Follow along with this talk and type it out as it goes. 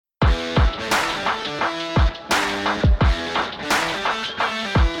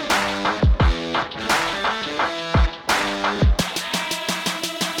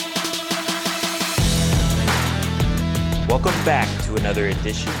another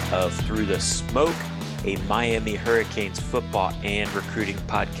edition of Through the Smoke, a Miami Hurricanes football and recruiting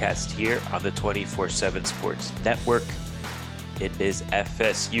podcast here on the 24/7 Sports Network. It is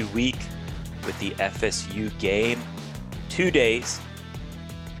FSU week with the FSU game 2 days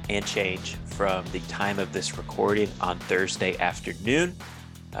and change from the time of this recording on Thursday afternoon.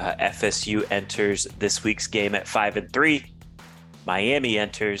 FSU enters this week's game at 5-3. Miami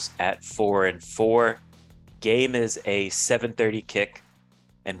enters at 4-4. Game is a 7:30 kick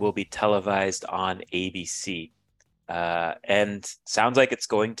and will be televised on ABC. And sounds like it's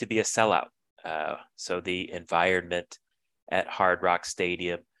going to be a sellout. So the environment at Hard Rock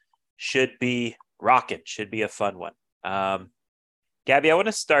Stadium should be rocking, should be a fun one. Gabby, I want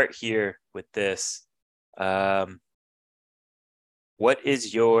to start here with this. What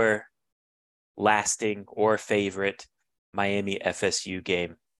is your lasting or favorite Miami FSU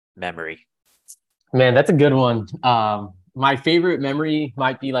game memory? Man, that's a good one. My favorite memory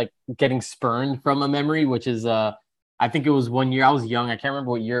might be like getting spurned from a memory, which is I think it was one year I was young. I can't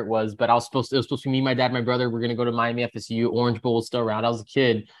remember what year it was, but it was supposed to be me, my dad, my brother. We're gonna go to Miami FSU. Orange Bowl was still around. I was a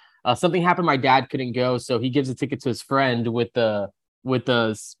kid. Something happened. My dad couldn't go, so he gives a ticket to his friend with the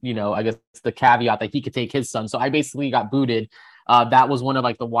I guess the caveat that he could take his son. So I basically got booted. That was one of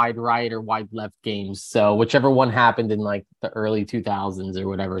like the wide right or wide left games. So whichever one happened in like the early 2000s or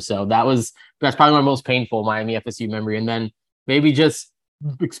whatever. So that's probably my most painful Miami FSU memory. And then maybe just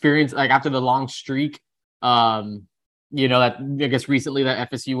experience like after the long streak, that I guess recently that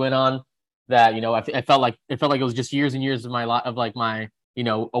FSU went on that, I felt like it was just years and years of my life of like my,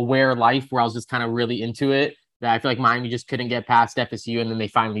 aware life where I was just kind of really into it. That I feel like Miami just couldn't get past FSU and then they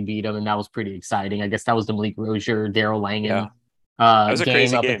finally beat them. And that was pretty exciting. I guess that was the Malik Rozier, Daryl Langen. That was a game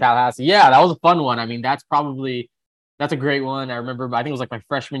crazy up game in Tallahassee. Yeah, that was a fun one. I mean, that's a great one. I remember, I think it was like my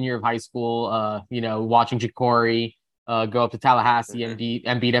freshman year of high school, watching Ja'Cory go up to Tallahassee and beat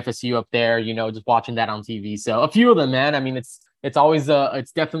FSU up there, just watching that on TV. So a few of them, man. I mean, it's always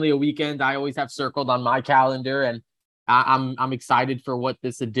it's definitely a weekend I always have circled on my calendar, and I'm excited for what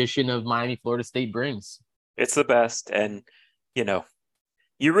this edition of Miami Florida State brings. It's the best, and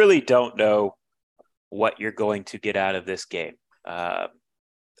you really don't know what you're going to get out of this game.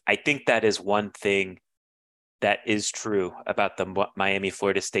 I think that is one thing that is true about the Miami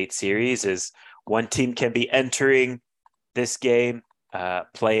Florida State series is one team can be entering this game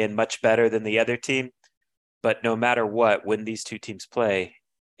playing much better than the other team, but no matter what, when these two teams play,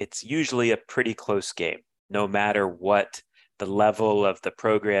 it's usually a pretty close game, no matter what the level of the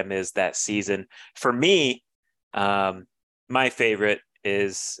program is that season. For me, my favorite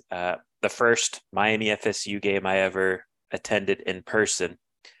is the first Miami FSU game I ever attended in person,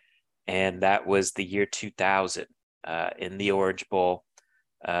 and that was the year 2000 in the Orange Bowl.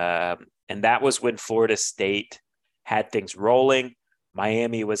 And that was when Florida State had things rolling.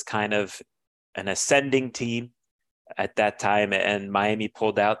 Miami was kind of an ascending team at that time, and Miami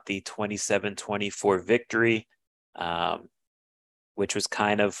pulled out the 27-24 victory, which was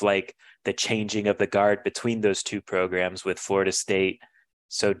kind of like the changing of the guard between those two programs, with Florida State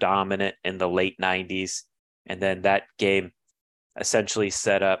so dominant in the late 90s. And then that game essentially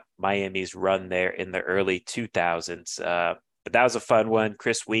set up Miami's run there in the early 2000s. But that was a fun one.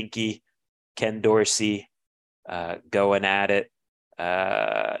 Chris Weinke, Ken Dorsey going at it.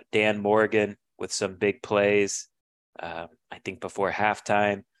 Dan Morgan with some big plays. I think before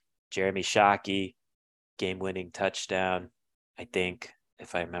halftime, Jeremy Shockey, game-winning touchdown, I think,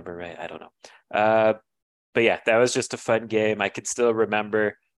 if I remember right. I don't know. But yeah, that was just a fun game. I could still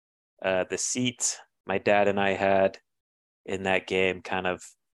remember the seats my dad and I had in that game, kind of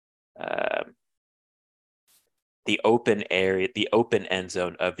the open area, the open end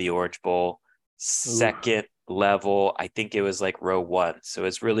zone of the Orange Bowl, second level. I think it was like row 1. So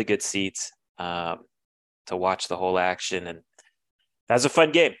it's really good seats to watch the whole action. And that was a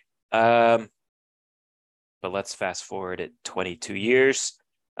fun game. But let's fast forward at 22 years.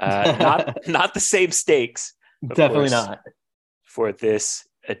 Not the same stakes. Definitely not. For this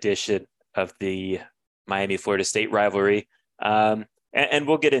edition of the Miami Florida State rivalry. And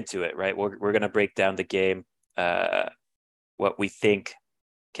we'll get into it, right? We're going to break down the game, what we think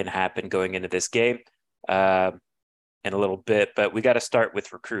can happen going into this game in a little bit. But we got to start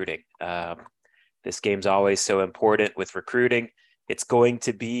with recruiting. This game's always so important with recruiting. It's going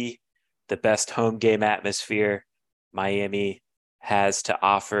to be the best home game atmosphere Miami has to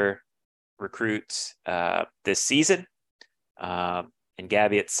offer recruits this season. And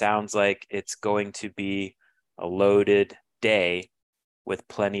Gabby, it sounds like it's going to be a loaded day with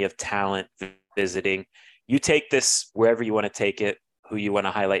plenty of talent visiting. You take this wherever you want to take it, who you want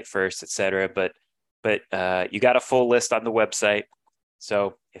to highlight first, etc. But you got a full list on the website.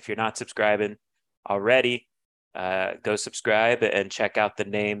 So if you're not subscribing already, go subscribe and check out the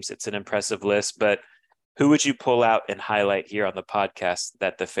names. It's an impressive list. But who would you pull out and highlight here on the podcast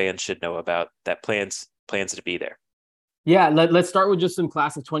that the fans should know about that plans to be there? Yeah, let's start with just some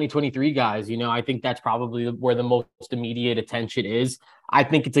class of 2023 guys. I think that's probably where the most immediate attention is. I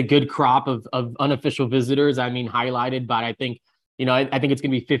think it's a good crop of unofficial visitors. I mean, highlighted, but I think, I think it's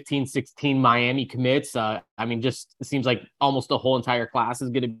going to be 15, 16 Miami commits. Just it seems like almost the whole entire class is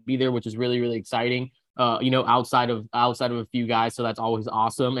going to be there, which is really, really exciting. Outside of a few guys. So that's always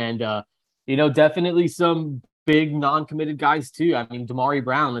awesome. And, definitely some big non-committed guys too. I mean, Damari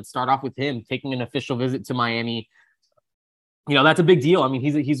Brown, let's start off with him taking an official visit to Miami. That's a big deal. I mean,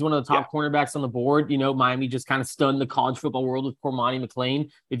 he's one of the top cornerbacks on the board. Miami just kind of stunned the college football world with Cormani McClain.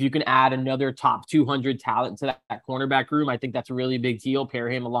 If you can add another top 200 talent to that cornerback room, I think that's a really big deal. Pair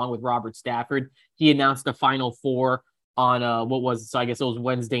him along with Robert Stafford. He announced the Final Four on I guess it was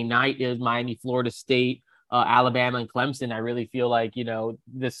Wednesday night. It was Miami, Florida State, Alabama, and Clemson. I really feel like,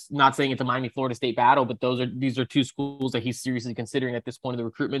 this, not saying it's a Miami, Florida State battle, but these are two schools that he's seriously considering at this point of the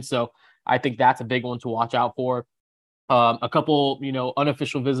recruitment. So I think that's a big one to watch out for. A couple,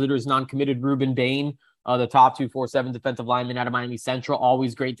 unofficial visitors, non-committed. Ruben Bain, the top 247 defensive lineman out of Miami Central.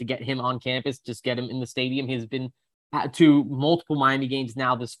 Always great to get him on campus, just get him in the stadium. He's been to multiple Miami games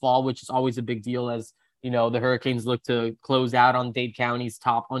now this fall, which is always a big deal as, the Hurricanes look to close out on Dade County's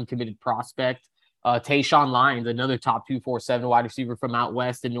top uncommitted prospect. Tayshawn Lyons, another top 247 wide receiver from out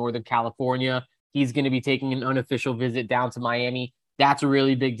west in Northern California. He's going to be taking an unofficial visit down to Miami. That's a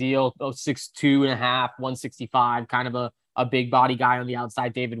really big deal. 6'2.5", 165, kind of a big body guy on the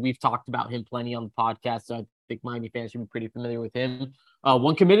outside. David, we've talked about him plenty on the podcast, so I think Miami fans should be pretty familiar with him.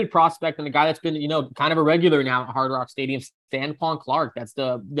 One committed prospect and a guy that's been, kind of a regular now at Hard Rock Stadium, Stanquan Clark. That's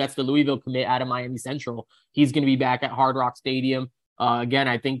the Louisville commit out of Miami Central. He's going to be back at Hard Rock Stadium. Again,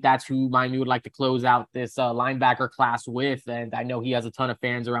 I think that's who Miami would like to close out this linebacker class with, and I know he has a ton of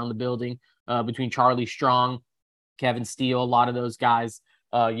fans around the building between Charlie Strong, Kevin Steele, a lot of those guys,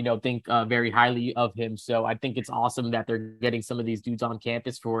 think very highly of him. So I think it's awesome that they're getting some of these dudes on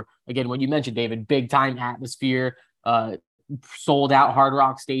campus for, again, what you mentioned, David, big time atmosphere, sold out Hard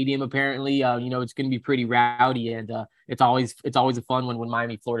Rock Stadium. Apparently, it's going to be pretty rowdy, and it's always a fun one when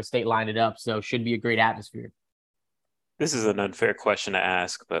Miami, Florida State line it up. So should be a great atmosphere. This is an unfair question to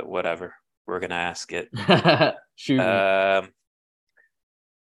ask, but whatever. We're going to ask it. Shoot.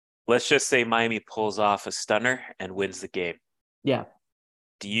 Let's just say Miami pulls off a stunner and wins the game. Yeah.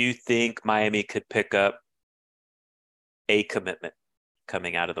 Do you think Miami could pick up a commitment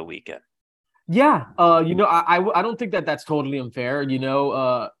coming out of the weekend? Yeah. I don't think that that's totally unfair.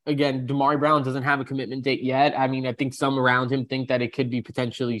 Again, Damari Brown doesn't have a commitment date yet. I mean, I think some around him think that it could be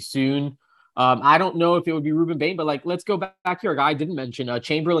potentially soon. I don't know if it would be Ruben Bain, but let's go back here. A guy I didn't mention,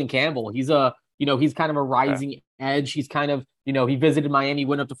 Chamberlain Campbell. He's he's kind of a rising edge. He's kind of, he visited Miami,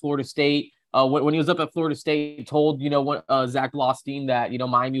 went up to Florida State. When he was up at Florida State, told, Zach Blostein that,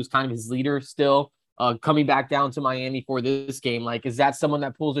 Miami was kind of his leader still, coming back down to Miami for this game. Is that someone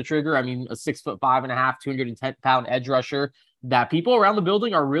that pulls the trigger? I mean, a 6'5.5", 210-pound edge rusher that people around the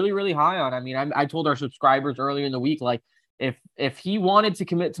building are really, really high on. I mean, I told our subscribers earlier in the week, if he wanted to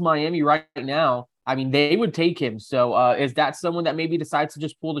commit to Miami right now, I mean, they would take him. So is that someone that maybe decides to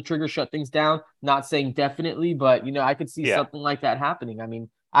just pull the trigger, shut things down? Not saying definitely, but, I could see something like that happening. I mean,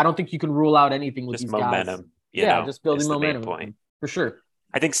 I don't think you can rule out anything with just these momentum, guys. Just building momentum. Point. For sure.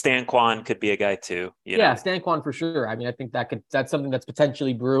 I think Stanquan could be a guy too. Stanquan for sure. I mean, I think that's something that's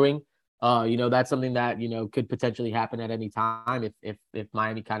potentially brewing. That's something that, could potentially happen at any time if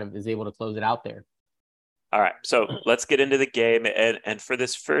Miami kind of is able to close it out there. All right, so let's get into the game. And for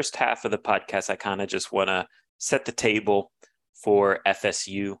this first half of the podcast, I kind of just want to set the table for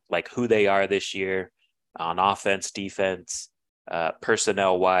FSU, who they are this year on offense, defense,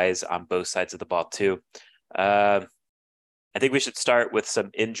 personnel-wise on both sides of the ball too. I think we should start with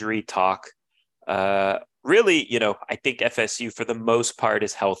some injury talk. Really, I think FSU for the most part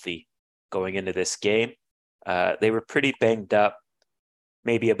is healthy going into this game. They were pretty banged up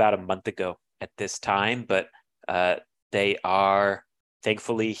maybe about a month ago at this time, but they are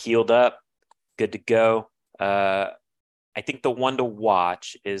thankfully healed up, good to go. I think the one to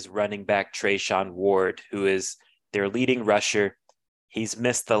watch is running back Treshaun Ward, who is their leading rusher. He's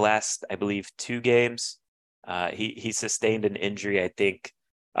missed the last, I believe, 2 games. He sustained an injury, I think,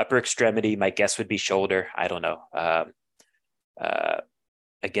 upper extremity. My guess would be shoulder. I don't know,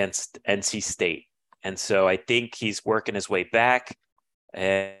 against NC State. And so I think he's working his way back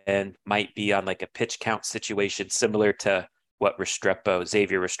and might be on a pitch count situation similar to what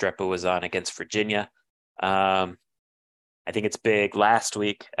Xavier Restrepo was on against Virginia. I think it's big. Last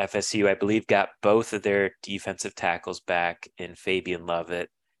week, FSU, I believe, got both of their defensive tackles back in Fabian Lovett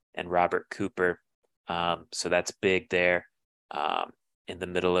and Robert Cooper. So that's big there in the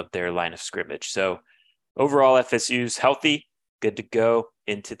middle of their line of scrimmage. So overall, FSU's healthy, good to go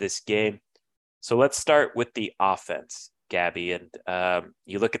into this game. So let's start with the offense, Gabby. And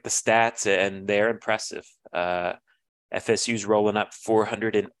you look at the stats, and they're impressive. FSU's rolling up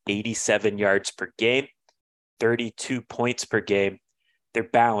 487 yards per game. 32 points per game. They're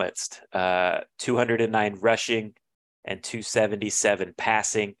balanced, 209 rushing and 277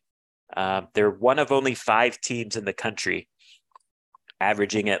 passing. They're one of only 5 teams in the country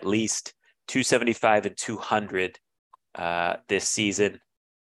averaging at least 275 and 200 this season.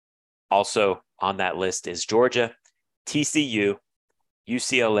 Also on that list is Georgia, TCU,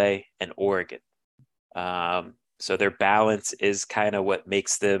 UCLA, and Oregon. So their balance is kind of what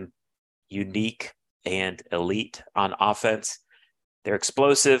makes them unique and elite on offense. They're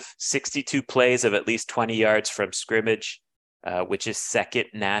explosive, 62 plays of at least 20 yards from scrimmage, which is second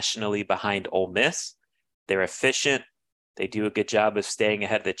nationally behind Ole Miss. They're efficient. They do a good job of staying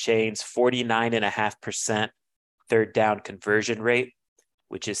ahead of the chains, 49.5% third down conversion rate,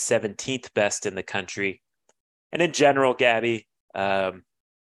 which is 17th best in the country. And in general, Gabby, I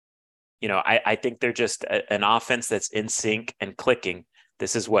think they're just an offense that's in sync and clicking.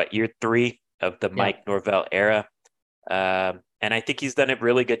 This is year 3 of the Mike Norvell era. And I think he's done a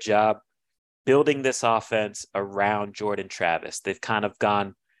really good job building this offense around Jordan Travis. They've kind of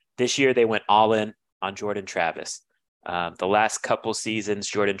gone this year, they went all in on Jordan Travis. The last couple seasons,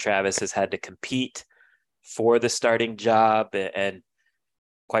 Jordan Travis has had to compete for the starting job. And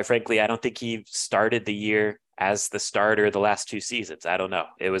quite frankly, I don't think he started the year as the starter the last 2 seasons. I don't know.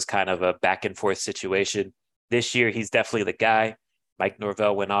 It was kind of a back and forth situation. This year, he's definitely the guy. Mike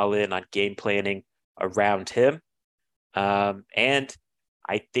Norvell went all in on game planning around him. And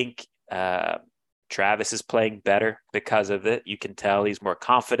I think Travis is playing better because of it. You can tell he's more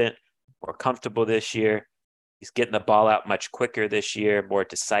confident, more comfortable this year. He's getting the ball out much quicker this year, more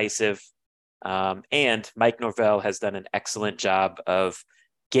decisive. And Mike Norvell has done an excellent job of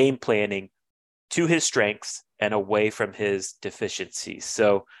game planning to his strengths and away from his deficiencies.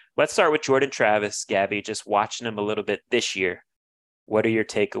 So let's start with Jordan Travis, Gabby, just watching him a little bit this year. What are your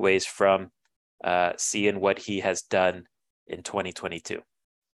takeaways from seeing what he has done in 2022?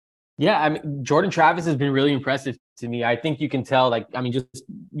 Yeah, I mean, Jordan Travis has been really impressive to me. I think you can tell, a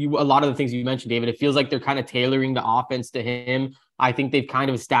lot of the things you mentioned, David, it feels like they're kind of tailoring the offense to him. I think they've kind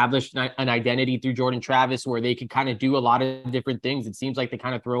of established an identity through Jordan Travis where they can kind of do a lot of different things. It seems like they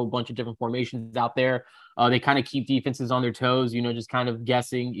kind of throw a bunch of different formations out there. They kind of keep defenses on their toes, just kind of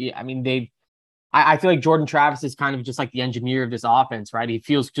guessing. I mean, I feel like Jordan Travis is kind of just like the engineer of this offense, right? He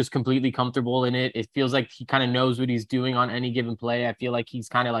feels just completely comfortable in it. It feels like he kind of knows what he's doing on any given play. I feel like he's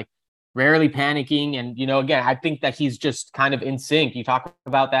kind of like rarely panicking. And, again, I think that he's just kind of in sync. You talk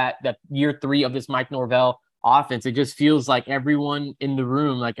about that year 3 of this Mike Norvell offense. It just feels like everyone in the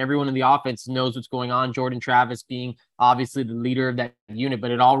room, like everyone in the offense knows what's going on. Jordan Travis being obviously the leader of that unit,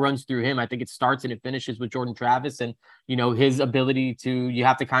 but it all runs through him. I think it starts and it finishes with Jordan Travis and, his ability to, you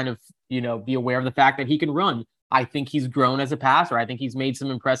have to kind of, be aware of the fact that he can run. I think he's grown as a passer. I think he's made some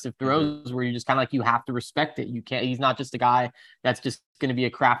impressive throws where you're just kind of like, you have to respect it. You can't, he's not just a guy that's just going to be a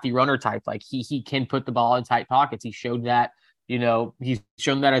crafty runner type. Like he can put the ball in tight pockets. He showed that, he's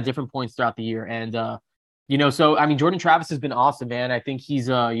shown that at different points throughout the year. And, so, I mean, Jordan Travis has been awesome, man. I think he's,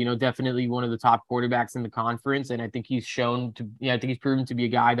 definitely one of the top quarterbacks in the conference. And I think he's shown to, I think he's proven to be a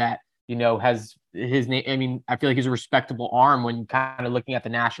guy that, has his name. I mean, I feel like he's a respectable arm when kind of looking at the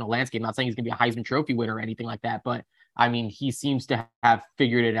national landscape. I'm not saying he's going to be a Heisman Trophy winner or anything like that, but I mean, he seems to have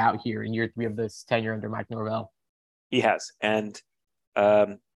figured it out here in year 3 of this tenure under Mike Norvell. He has. And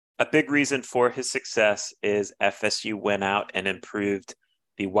a big reason for his success is FSU went out and improved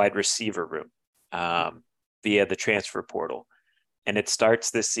the wide receiver room via the transfer portal. And it starts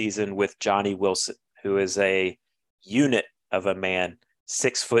this season with Johnny Wilson, who is a unit of a man,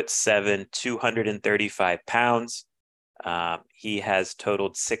 6'7", 235 pounds. He has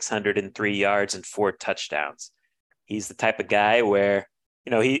totaled 603 yards and 4 touchdowns. He's the type of guy where,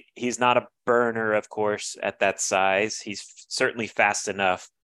 he's not a burner, of course, at that size. He's certainly fast enough,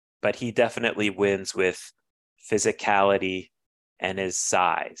 but he definitely wins with physicality and his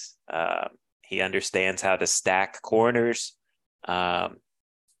size. He understands how to stack corners and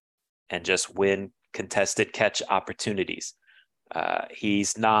just win contested catch opportunities.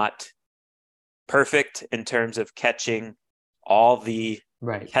 He's not perfect in terms of catching all the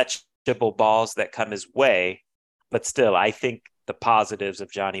catchable balls that come his way, but still, I think the positives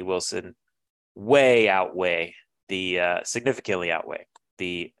of Johnny Wilson way outweigh the significantly outweigh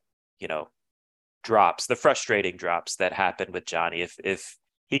the, you know, drops, the frustrating drops that happened with Johnny. If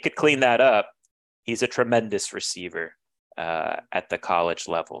he could clean that up, he's a tremendous receiver at the college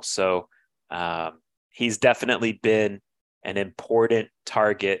level. So he's definitely been an important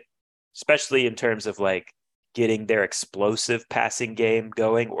target, especially in terms of like getting their explosive passing game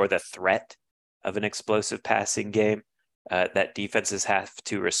going, or the threat of an explosive passing game that defenses have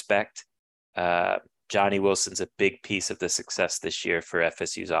to respect. Johnny Wilson's a big piece of the success this year for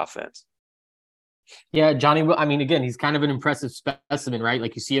FSU's offense. Yeah, Johnny, I mean, again, he's kind of an impressive specimen, right?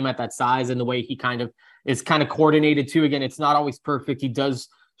 Like you see him at that size and the way he kind of is kind of coordinated too. Again, it's not always perfect. He does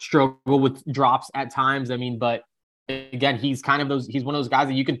struggle with drops at times. I mean, but again, he's one of those guys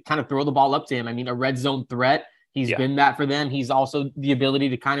that you can kind of throw the ball up to him. I mean, a red zone threat. He's been that for them. He's also the ability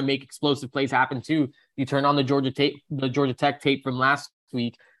to kind of make explosive plays happen too. You turn on the Georgia Tech tape from last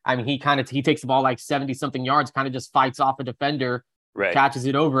week. I mean, he takes the ball like 70 something yards, kind of just fights off a defender, right, catches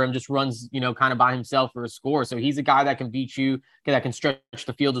it over him, just runs, kind of by himself for a score. So he's a guy that can beat you, that can stretch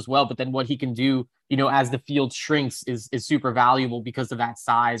the field as well. But then what he can do, as the field shrinks is super valuable because of that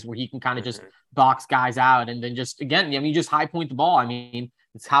size, where he can kind of just box guys out. And then just, again, I mean, just high point the ball. I mean,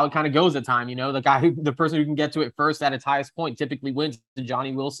 it's how it kind of goes at time. The person who can get to it first at its highest point typically wins.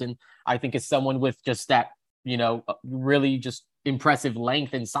 Johnny Wilson, I think, is someone with just that, really just impressive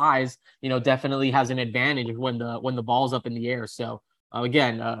length and size, definitely has an advantage when the ball's up in the air. So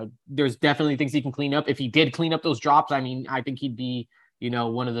again, there's definitely things he can clean up. If he did clean up those drops, I mean, I think he'd be,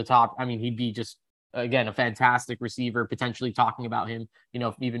 one of the top. I mean, he'd be just, again, a fantastic receiver, potentially talking about him,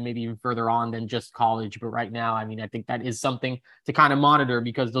 maybe even further on than just college. But right now, I mean, I think that is something to kind of monitor,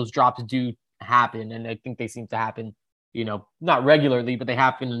 because those drops do happen. And I think they seem to happen, not regularly, but they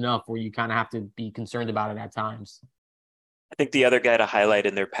happen enough where you kind of have to be concerned about it at times. I think the other guy to highlight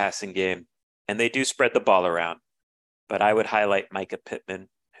in their passing game, and they do spread the ball around, but I would highlight Micah Pittman,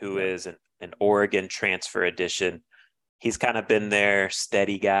 who is an Oregon transfer addition. He's kind of been their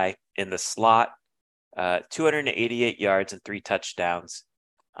steady guy in the slot, 288 yards and 3 touchdowns.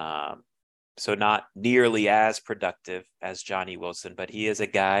 So not nearly as productive as Johnny Wilson, but he is a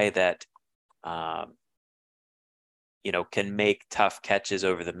guy that, can make tough catches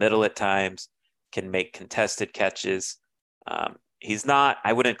over the middle at times, can make contested catches. He's not,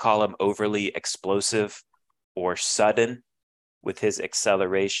 I wouldn't call him overly explosive or sudden with his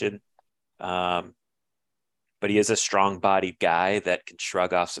acceleration. But he is a strong-bodied guy that can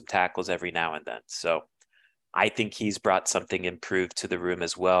shrug off some tackles every now and then. So I think he's brought something improved to the room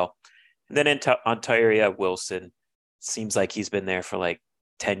as well. And then Ontaria Wilson, seems like he's been there for like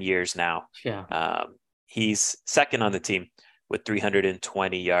 10 years now. Yeah. He's second on the team with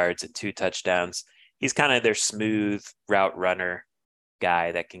 320 yards and 2 touchdowns. He's kind of their smooth route runner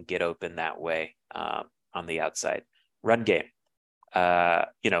guy that can get open that way on the outside. Run game.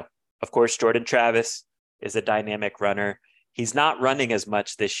 Of course, Jordan Travis is a dynamic runner. He's not running as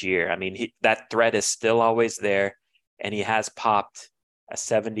much this year. I mean, that threat is still always there, and he has popped a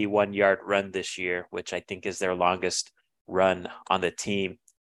 71-yard run this year, which I think is their longest run on the team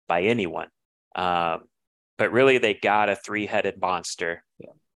by anyone. But really, they got a 3-headed monster.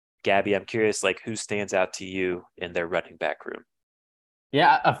 Yeah. Gabby, I'm curious, like, who stands out to you in their running back room?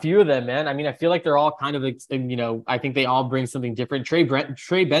 Yeah, a few of them, man. I mean, I feel like they're all kind of, I think they all bring something different. Trey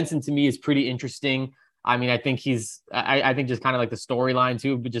Benson to me is pretty interesting. I mean, I think I think just kind of like the storyline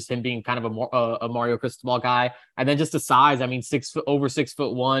too, but just him being kind of a Mario Cristobal guy, and then just the size. I mean,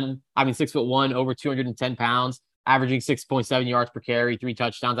 6'1". I mean, 6'1", over 210 pounds, averaging 6.7 yards per carry, 3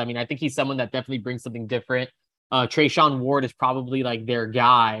 touchdowns. I mean, I think he's someone that definitely brings something different. Trayshawn Ward is probably like their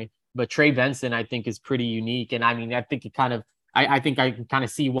guy, but Trey Benson, I think, is pretty unique. And I mean, I think I think I can kind of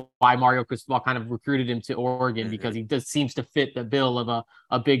see why Mario Cristobal kind of recruited him to Oregon, because he just seems to fit the bill of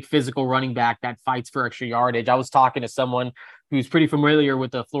a big physical running back that fights for extra yardage. I was talking to someone who's pretty familiar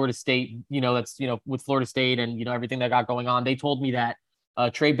with the Florida State, with Florida State and, everything that got going on. They told me that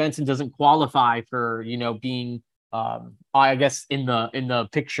Trey Benson doesn't qualify for, being, I guess, in the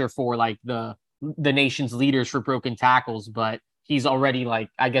picture for like the nation's leaders for broken tackles, but he's already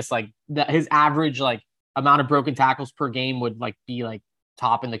his average amount of broken tackles per game would be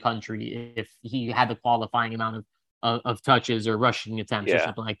top in the country if he had the qualifying amount of touches or rushing attempts or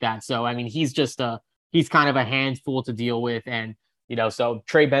something like that. So I mean, he's kind of a handful to deal with, and so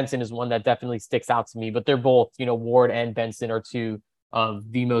Trey Benson is one that definitely sticks out to me. But they're both, Ward and Benson are two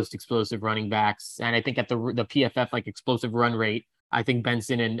of the most explosive running backs, and I think at the PFF explosive run rate, I think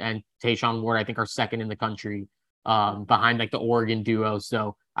Benson and Tayshawn Ward, I think, are second in the country, behind the Oregon duo.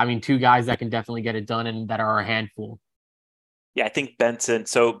 So, I mean, two guys that can definitely get it done and that are a handful. Yeah, I think Benson.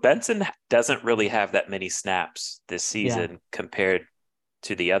 So Benson doesn't really have that many snaps this Yeah. season compared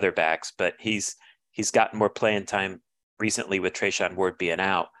to the other backs, but he's gotten more playing time recently with Trayshawn Ward being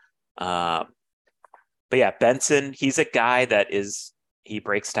out. Um, but yeah, Benson, he's a guy that he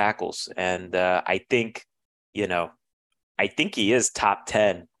breaks tackles, and you know, I think he is top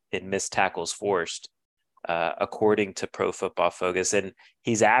 10 in missed tackles forced, according to Pro Football Focus, and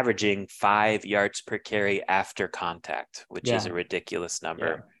he's averaging 5 yards per carry after contact, which is Yeah. a ridiculous Yeah.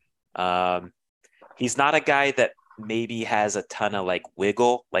 number. Um, he's not a guy that maybe has a ton of like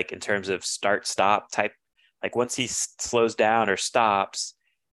wiggle, like in terms of start stop type. Like once he slows down or stops,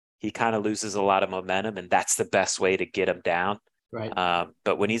 he kind of loses a lot of momentum, and that's the best way to get him down. Right.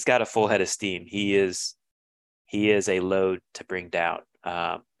 But when he's got a full head of steam, he is a load to bring down.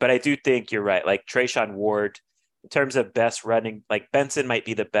 But I do think you're right. Like Trayshawn Ward, in terms of best running, like Benson might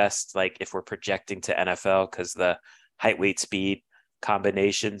be the best, like if we're projecting to NFL because the height, weight, speed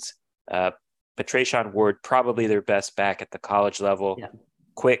combinations. But Trayshawn Ward, probably their best back at the college level. Yeah.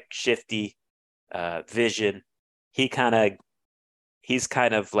 Quick, shifty, vision. He kind of he's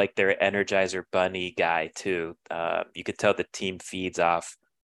kind of like their Energizer Bunny guy too. You could tell the team feeds off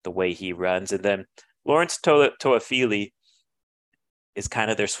the way he runs, and then Lawrence Toafili is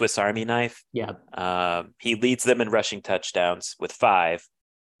kind of their Swiss Army knife. Yeah. He leads them in rushing touchdowns with 5.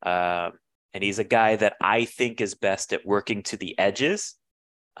 And he's a guy that I think is best at working to the edges.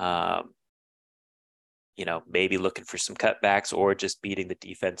 Um, maybe looking for some cutbacks or just beating the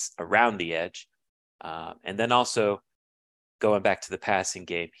defense around the edge. And then also going back to the passing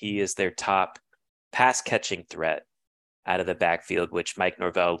game, he is their top pass catching threat out of the backfield, which Mike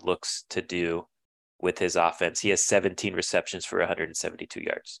Norvell looks to do with his offense. He has 17 receptions for 172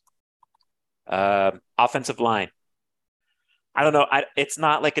 yards. Offensive line. I don't know. It's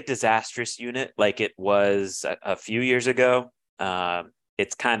not like a disastrous unit like it was a few years ago.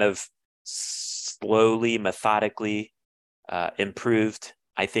 It's kind of slowly, methodically improved,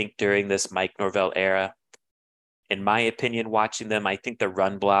 I think, during this Mike Norvell era. In my opinion, watching them, I think the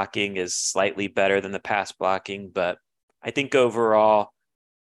run blocking is slightly better than the pass blocking, but I think overall,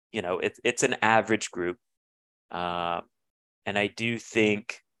 it's an average group. And I do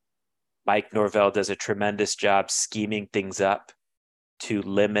think Mike Norvell does a tremendous job scheming things up to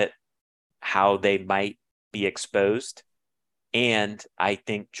limit how they might be exposed. And I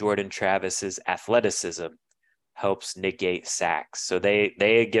think Jordan Travis's athleticism helps negate sacks. So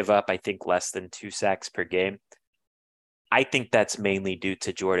they give up, I think, less than 2 sacks per game. I think that's mainly due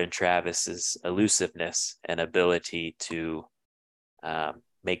to Jordan Travis's elusiveness and ability to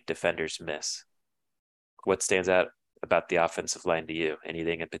make defenders miss. What stands out about the offensive line to you?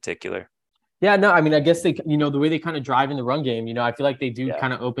 Anything in particular? Yeah, no, I mean, I guess they, the way they kind of drive in the run game, I feel like they do Yeah.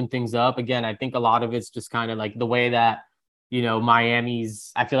 kind of open things up. Again, I think a lot of it's just kind of like the way that,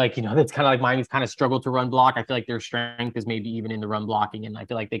 Miami's, I feel like, that's kind of like Miami's kind of struggled to run block. I feel like their strength is maybe even in the run blocking. And I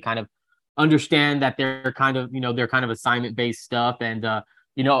feel like they kind of understand that they're kind of, they're kind of assignment based stuff. And,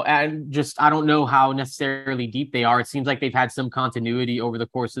 and just, I don't know how necessarily deep they are. It seems like they've had some continuity over the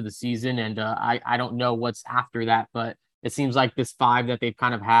course of the season. And I don't know what's after that, but it seems like this 5 that they've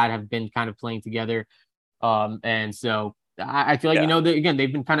kind of had have been kind of playing together. And so I feel like, Yeah. again,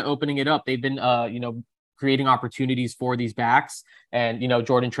 they've been kind of opening it up. They've been, creating opportunities for these backs and,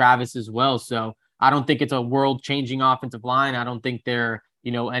 Jordan Travis as well. So I don't think it's a world changing offensive line. I don't think they're,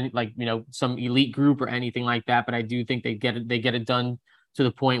 any like, some elite group or anything like that. But I do think they get it done to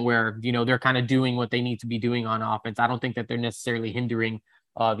the point where, they're kind of doing what they need to be doing on offense. I don't think that they're necessarily hindering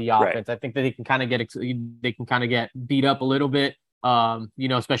the offense. Right. I think that they can kind of get beat up a little bit.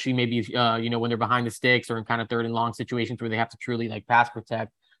 Especially maybe when they're behind the sticks or in kind of third and long situations where they have to truly like pass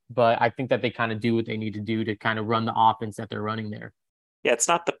protect. But I think that they kind of do what they need to do to kind of run the offense that they're running there. Yeah, it's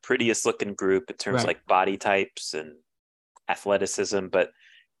not the prettiest looking group in terms of Right. like body types and athleticism, but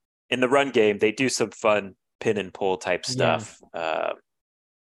in the run game, they do some fun pin and pull type stuff.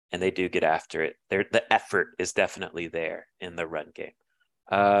 And they do get after it. The effort is definitely there in the run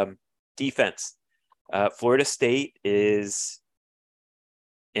game. Defense. Florida State is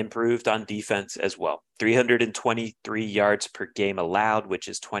improved on defense as well. 323 yards per game allowed, which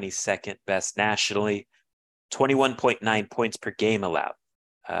is 22nd best nationally. 21.9 points per game allowed.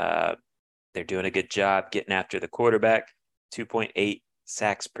 They're doing a good job getting after the quarterback. 2.8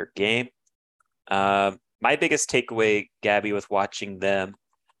 sacks per game. My biggest takeaway, Gabby, with watching them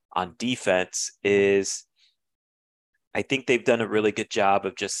on defense is I think they've done a really good job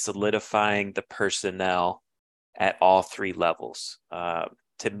of just solidifying the personnel at all 3 levels.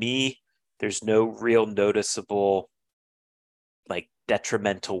 To me, there's no real noticeable like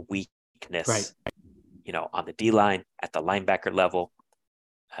detrimental weakness Right. on the D line, at the linebacker level,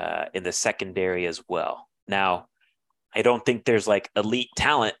 in the secondary as well. Now, I don't think there's like elite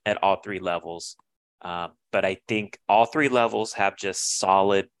talent at all three levels, but I think all three levels have just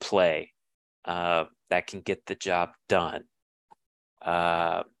solid play that can get the job done.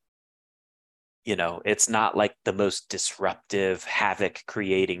 It's not like the most disruptive, havoc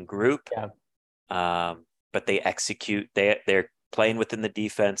creating group. Yeah. But they execute. They're playing within the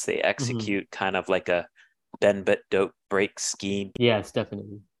defense. They execute kind of like a bend but don't break scheme. Yes,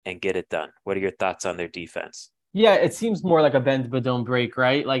 definitely. And get it done. What are your thoughts on their defense? Yeah, it seems more like a bend but don't break,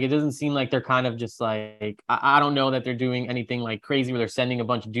 right? Like it doesn't seem like they're kind of just like I don't know that they're doing anything like crazy where they're sending a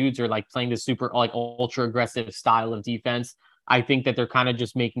bunch of dudes or like playing this super like ultra aggressive style of defense. I think that they're kind of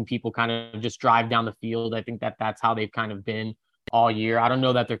just making people kind of just drive down the field. I think that that's how they've kind of been all year. I don't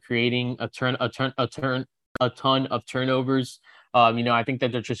know that they're creating a ton of turnovers. I think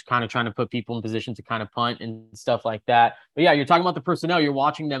that they're just kind of trying to put people in position to kind of punt and stuff like that. But yeah, you're talking about the personnel. You're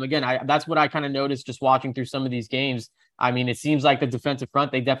watching them again. That's what I kind of noticed just watching through some of these games. I mean, it seems like the defensive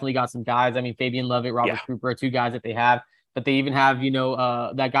front, they definitely got some guys. I mean, Fabian Lovett, Robert Cooper are two guys that they have, but they even have,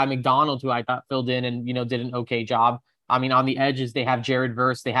 that guy McDonald, who I thought filled in and, did an okay job. I mean, on the edges, they have Jared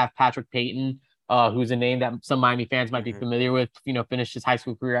Verse, they have Patrick Payton, who's a name that some Miami fans might be familiar with, finished his high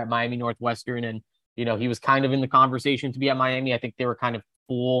school career at Miami Northwestern. And, he was kind of in the conversation to be at Miami. I think they were kind of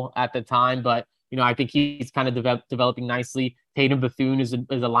full at the time, but, I think he's kind of developing nicely. Tatum Bethune is a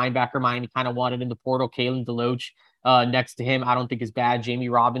linebacker Miami kind of wanted in the portal. Kalen DeLoach next to him, I don't think is bad. Jamie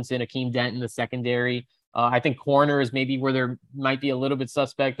Robinson, Akeem Dent in the secondary. I think corner is maybe where there might be a little bit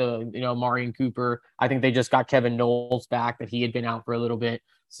suspect. Marion Cooper. I think they just got Kevin Knowles back that he had been out for a little bit.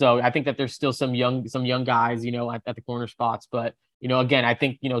 So I think that there's still some young guys, at the corner spots. But, again, I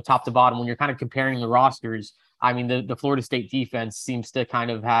think, top to bottom, when you're kind of comparing the rosters, I mean, the Florida State defense seems to kind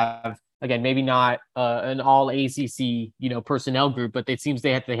of have, again, maybe not an all ACC, personnel group, but it seems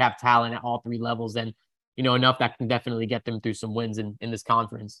they have talent at all three levels and, enough that can definitely get them through some wins in this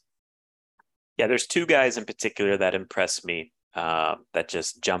conference. Yeah, there's two guys in particular that impress me that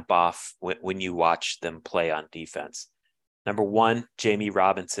just jump off when you watch them play on defense. Number one, Jamie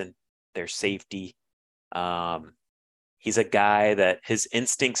Robinson, their safety. He's a guy that his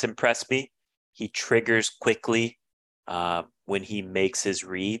instincts impress me. He triggers quickly when he makes his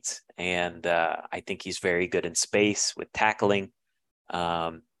reads, and I think he's very good in space with tackling.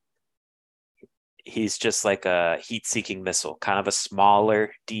 He's just like a heat-seeking missile, kind of a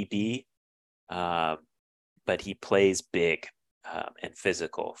smaller DB, but he plays big and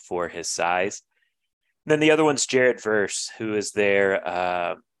physical for his size. And then the other one's Jared Verse, who is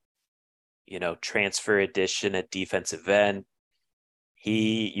their, transfer addition at defensive end.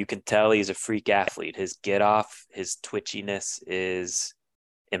 You can tell he's a freak athlete. His get off, his twitchiness is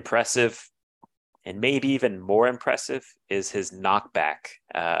impressive. And maybe even more impressive is his knockback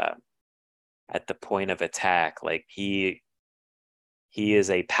at the point of attack. Like he is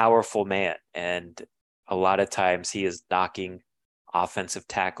a powerful man, and a lot of times he is knocking offensive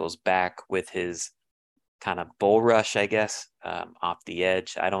tackles back with his kind of bull rush, I guess, off the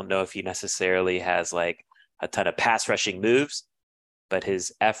edge. I don't know if he necessarily has like a ton of pass rushing moves, but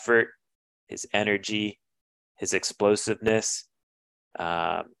his effort, his energy, his explosiveness,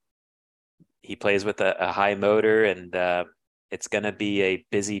 he plays with a high motor, and it's going to be a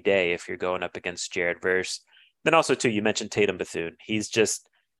busy day if you're going up against Jared Verse. Then also, too, you mentioned Tatum Bethune. He's just,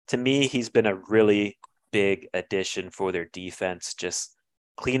 to me, he's been a really big addition for their defense, just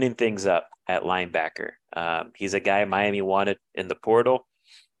cleaning things up at linebacker. He's a guy Miami wanted in the portal,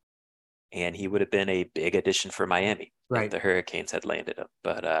 and he would have been a big addition for Miami if the Hurricanes had landed him.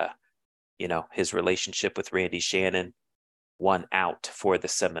 But, his relationship with Randy Shannon won out for the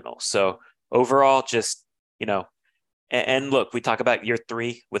Seminoles. So overall, just, and look, we talk about year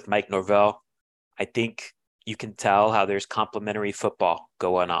 3 with Mike Norvell. I think you can tell how there's complementary football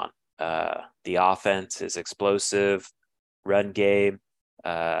going on. The offense is explosive, run game,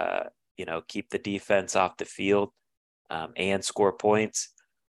 keep the defense off the field and score points.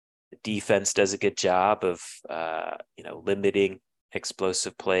 The defense does a good job of, limiting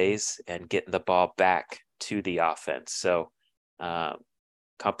explosive plays and getting the ball back to the offense. So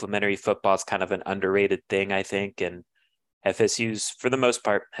complementary football is kind of an underrated thing, I think. And FSU's, for the most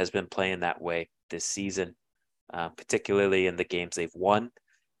part, has been playing that way this season, particularly in the games they've won.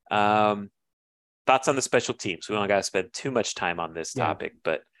 Thoughts on the special teams? We don't got to spend too much time on this topic,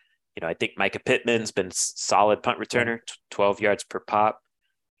 but, I think Micah Pittman's been solid punt returner, 12 yards per pop.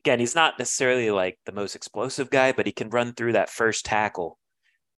 Again, he's not necessarily like the most explosive guy, but he can run through that first tackle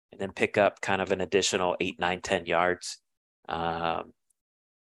and then pick up kind of an additional 8, 9, 10 yards.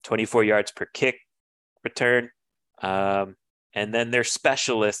 24 yards per kick, return. And then their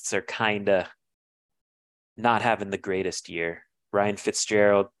specialists are kind of not having the greatest year. Ryan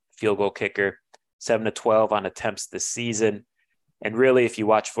Fitzgerald, field goal kicker, 7 of 12 on attempts this season. And really, if you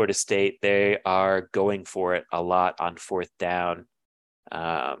watch Florida State, they are going for it a lot on fourth down.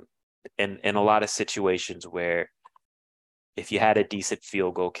 In a lot of situations where if you had a decent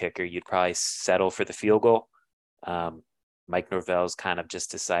field goal kicker, you'd probably settle for the field goal. Mike Norvell's kind of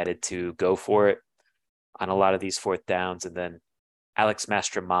just decided to go for it on a lot of these fourth downs. And then Alex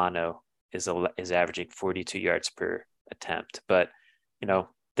Mastromano is averaging 42 yards per attempt. But,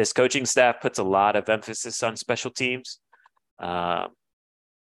 this coaching staff puts a lot of emphasis on special teams. And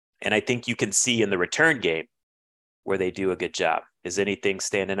I think you can see in the return game where they do a good job. Is anything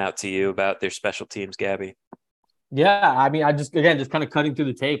standing out to you about their special teams, Gabby? Yeah, I mean, just kind of cutting through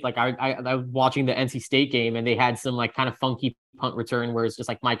the tape. Like I was watching the NC State game, and they had some like kind of funky punt return where it's just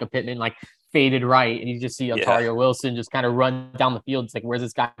like Micah Pittman like faded right, and you just see Ontario Wilson just kind of run down the field. It's like, where's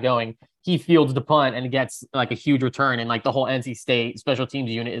this guy going? He fields the punt and gets like a huge return, and like the whole NC State special teams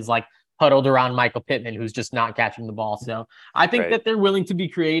unit is like huddled around Michael Pittman, who's just not catching the ball. So I think that they're willing to be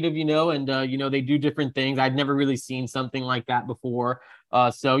creative, and they do different things. I'd never really seen something like that before.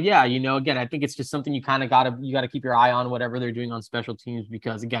 So yeah, again, I think it's just something you kind of gotta keep your eye on whatever they're doing on special teams,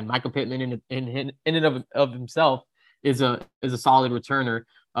 because again, Michael Pittman in and of himself is a solid returner.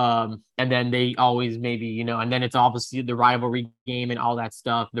 And then they always maybe, and then it's obviously the rivalry game and all that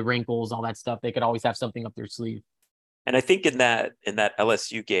stuff, the wrinkles, all that stuff. They could always have something up their sleeve. And I think in that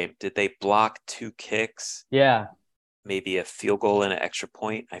LSU game, did they block 2 kicks? Yeah. Maybe a field goal and an extra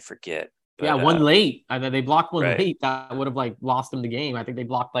point. I forget. But, yeah, one late. They blocked one late that would have like lost them the game. I think they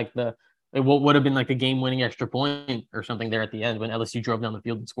blocked like what would have been like the game-winning extra point or something there at the end when LSU drove down the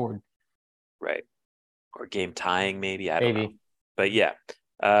field and scored. Right. Or game tying, maybe. I don't know. But yeah,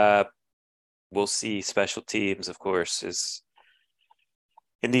 we'll see. Special teams, of course, is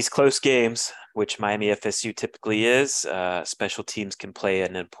in these close games, which Miami FSU typically is, special teams can play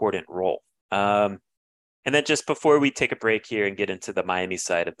an important role. And then just before we take a break here and get into the Miami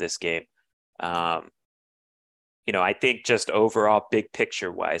side of this game, I think just overall big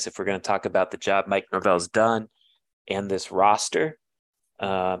picture wise, if we're going to talk about the job Mike Norvell's done and this roster,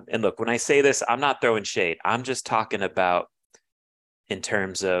 and look, when I say this, I'm not throwing shade. I'm just talking about in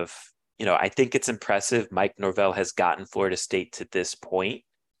terms of, I think it's impressive Mike Norvell has gotten Florida State to this point.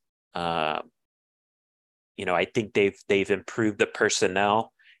 I think they've improved the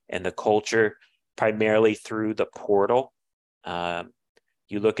personnel and the culture primarily through the portal.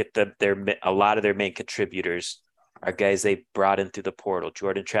 You look at a lot of their main contributors are guys they brought in through the portal.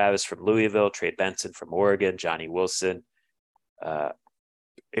 Jordan Travis from Louisville, Trey Benson from Oregon, Johnny Wilson,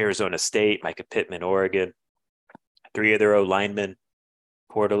 Arizona State, Micah Pittman, Oregon. 3 of their O-linemen,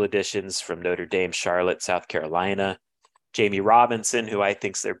 portal additions from Notre Dame, Charlotte, South Carolina. Jamie Robinson, who I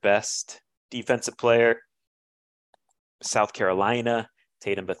think is their best defensive player, South Carolina.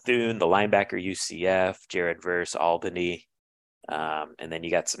 Tatum Bethune, the linebacker, UCF. Jared Verse, Albany. And then you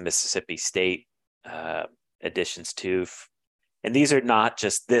got some Mississippi State additions too. And these are not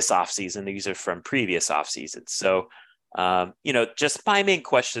just this offseason. These are from previous offseasons. So, just my main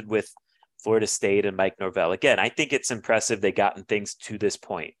question with Florida State and Mike Norvell, again, I think it's impressive they gotten things to this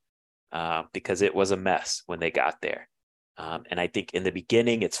point because it was a mess when they got there. And I think in the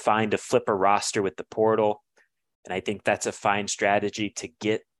beginning, it's fine to flip a roster with the portal. And I think that's a fine strategy to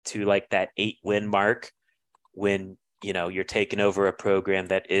get to like that 8-win mark when, you're taking over a program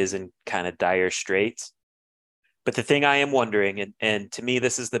that is in kind of dire straits. But the thing I am wondering, and to me,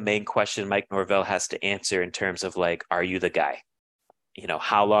 this is the main question Mike Norvell has to answer in terms of like, are you the guy?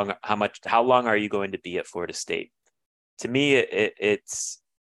 How long are you going to be at Florida State? To me, it's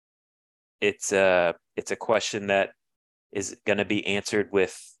a question that is going to be answered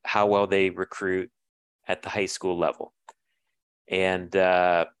with how well they recruit at the high school level. And,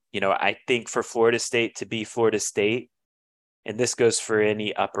 I think for Florida State to be Florida State, and this goes for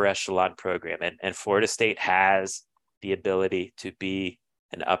any upper echelon program, and Florida State has the ability to be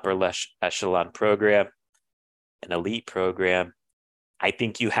an upper echelon program, an elite program. I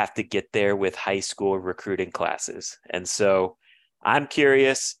think you have to get there with high school recruiting classes. And so I'm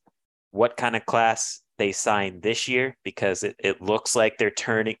curious what kind of class they signed this year, because it looks like they're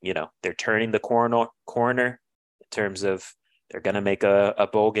turning the corner in terms of they're going to make a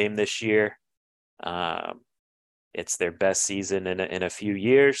bowl game this year. It's their best season in a few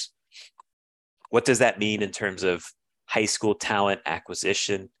years. What does that mean in terms of high school talent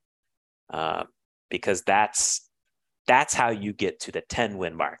acquisition? Because that's how you get to the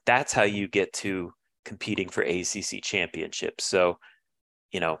 10-win mark. That's how you get to competing for ACC championships. So,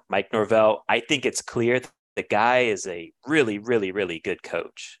 Mike Norvell, I think it's clear that the guy is a really, really, really good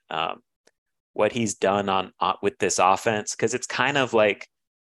coach. What he's done with this offense, because it's kind of like,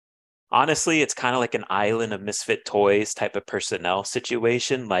 honestly, it's kind of like an island of misfit toys type of personnel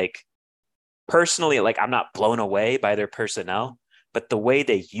situation. Like personally, like I'm not blown away by their personnel, but the way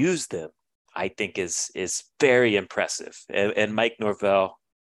they use them, I think is very impressive. And Mike Norvell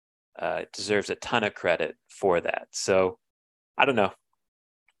deserves a ton of credit for that. So I don't know.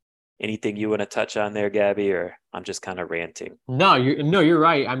 Anything you want to touch on there, Gabby, or I'm just kind of ranting? No, you're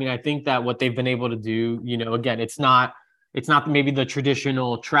right. I mean, I think that what they've been able to do, again, it's not maybe the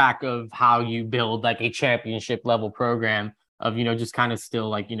traditional track of how you build like a championship level program of, just kind of still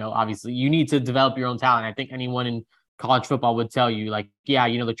like, obviously you need to develop your own talent. I think anyone in college football would tell you like, yeah,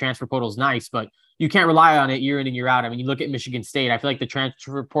 the transfer portal is nice, but you can't rely on it year in and year out. I mean, you look at Michigan State, I feel like the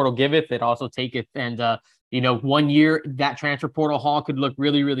transfer portal giveth, it also taketh. And, 1 year that transfer portal haul could look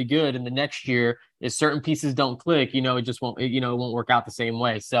really, really good. And the next year, if certain pieces don't click, it just won't, it won't work out the same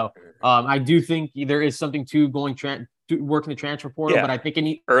way. So I do think there is something to working the transfer portal, Yeah, but I think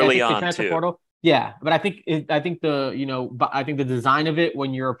early the on transfer too. portal, yeah, but I think the design of it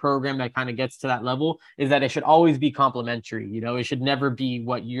when you're a program that kind of gets to that level is that it should always be complementary. It should never be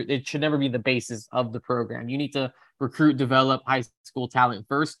it should never be the basis of the program. You need to recruit, develop high school talent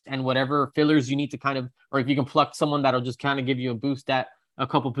first, and whatever fillers you need to kind of, or if you can pluck someone that'll just kind of give you a boost at a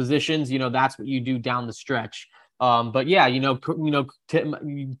couple positions, that's what you do down the stretch. But yeah,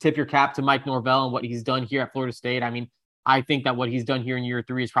 tip your cap to Mike Norvell and what he's done here at Florida State. I mean, I think that what he's done here in year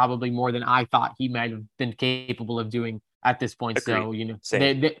 3 is probably more than I thought he might have been capable of doing at this point. Agreed. So,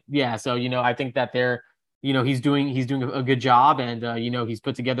 Same. yeah. So, I think that he's doing a good job, and he's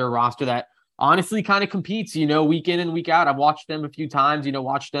put together a roster that honestly kind of competes, week in and week out. I've watched them a few times,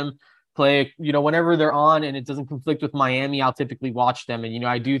 watched them play, whenever they're on and it doesn't conflict with Miami, I'll typically watch them. And,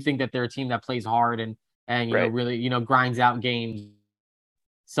 I do think that they're a team that plays hard and Right. really, grinds out games,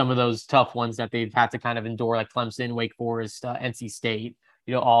 some of those tough ones that they've had to kind of endure, like Clemson, Wake Forest, NC State,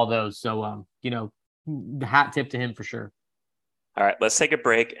 all those. So, the hat tip to him for sure. All right, let's take a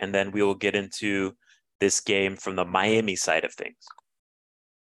break and then we will get into this game from the Miami side of things.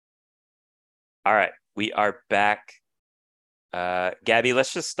 All right, we are back. Gabby,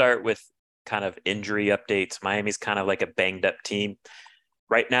 let's just start with kind of injury updates. Miami's kind of like a banged up team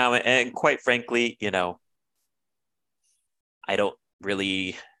right now. And quite frankly, I don't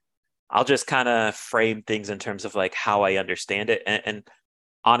really, I'll just kind of frame things in terms of like how I understand it. And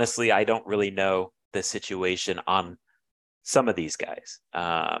honestly, I don't really know the situation on some of these guys.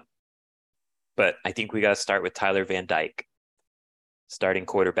 But I think we got to start with Tyler Van Dyke, starting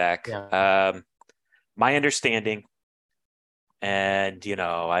quarterback. Yeah. My understanding, and,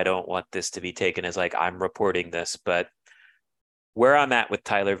 I don't want this to be taken as like I'm reporting this, but where I'm at with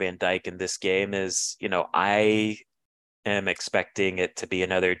Tyler Van Dyke in this game is, I am expecting it to be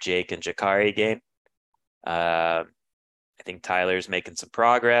another Jake and Jakari game. I think Tyler's making some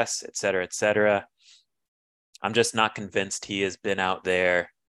progress, et cetera, et cetera. I'm just not convinced he has been out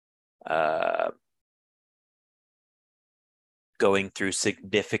there going through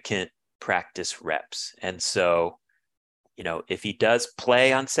significant practice reps. And so, if he does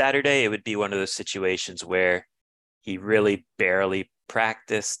play on Saturday, it would be one of those situations where he really barely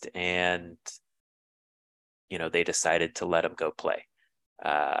practiced and, they decided to let him go play.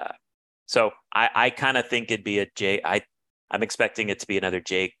 So I kind of think it'd be I'm expecting it to be another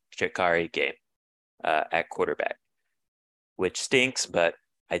Jake Jakari game at quarterback, which stinks, but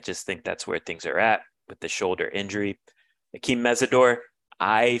I just think that's where things are at with the shoulder injury. Akeem Mesidor,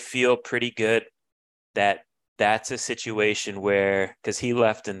 I feel pretty good that that's a situation where, because he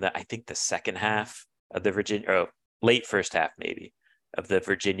left in I think the second half of the late first half maybe of the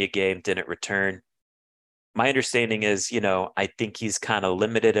Virginia game, didn't return. My understanding is, I think he's kind of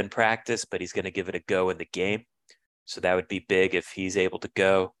limited in practice, but he's going to give it a go in the game. So that would be big if he's able to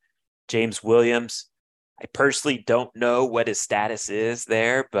go. James Williams, I personally don't know what his status is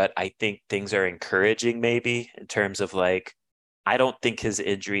there, but I think things are encouraging maybe in terms of like, I don't think his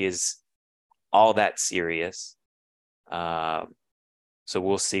injury is all that serious. So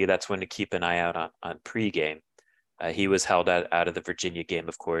we'll see. That's one to keep an eye out on pregame. He was held out of the Virginia game,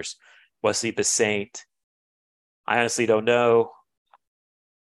 of course. Wesley Bissaint, I honestly don't know.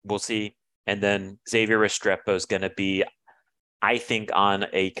 We'll see. And then Xavier Restrepo is going to be, I think, on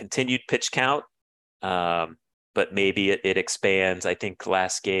a continued pitch count, but maybe it expands. I think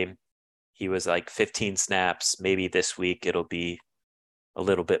last game he was like 15 snaps. Maybe this week it'll be a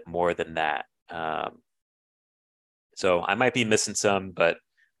little bit more than that. So I might be missing some, but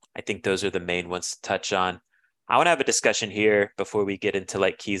I think those are the main ones to touch on. I want to have a discussion here before we get into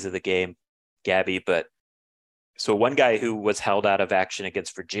like keys of the game, Gabby. But so one guy who was held out of action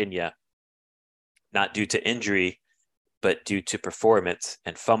against Virginia, not due to injury, but due to performance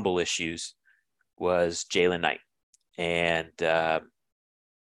and fumble issues, was Jalen Knight. And, I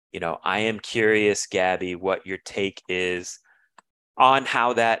am curious, Gabby, what your take is on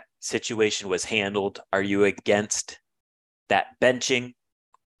how that situation was handled. Are you against that benching?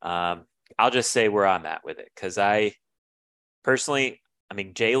 I'll just say where I'm at with it, because I personally,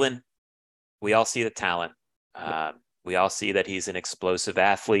 Jalen, we all see the talent. We all see that he's an explosive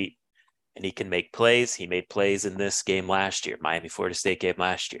athlete and he can make plays. He made plays in this game last year, Miami Florida State game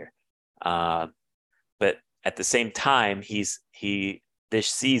last year. But at the same time, this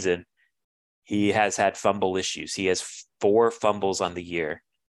season, he has had fumble issues. He has 4 fumbles on the year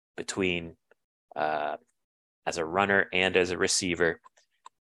between as a runner and as a receiver.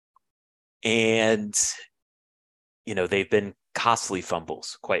 And, they've been costly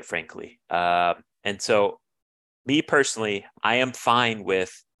fumbles, quite frankly. And so me personally, I am fine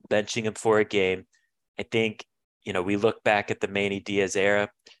with benching him for a game. I think, we look back at the Manny Diaz era.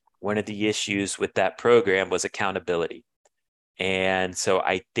 One of the issues with that program was accountability. And so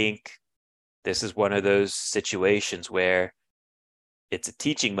I think this is one of those situations where it's a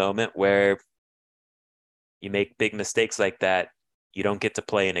teaching moment where you make big mistakes like that, you don't get to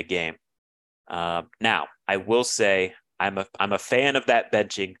play in a game. Now, I will say I'm a fan of that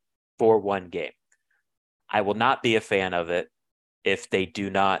benching for one game. I will not be a fan of it if they do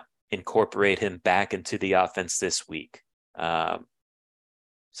not incorporate him back into the offense this week.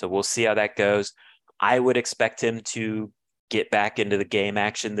 So we'll see how that goes. I would expect him to get back into the game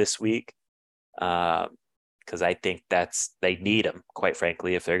action this week because I think they need him, quite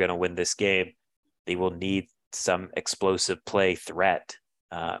frankly. If they're going to win this game, they will need some explosive play threat,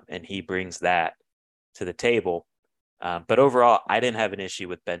 and he brings that to the table. But overall, I didn't have an issue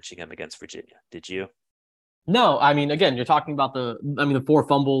with benching him against Virginia. Did you? No, again, you're talking about the 4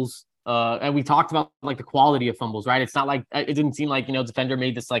 fumbles, and we talked about like the quality of fumbles, right? It's not like it didn't seem like defender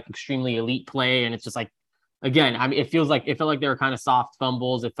made this like extremely elite play, and it's just like, again, it felt like they were kind of soft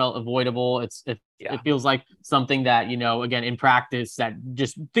fumbles. It felt avoidable. It feels like something that again, in practice, that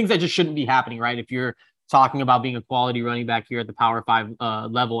just things that just shouldn't be happening, right? If you're talking about being a quality running back here at the Power 5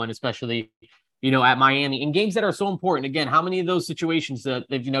 level, and especially at Miami in games that are so important. Again, how many of those situations that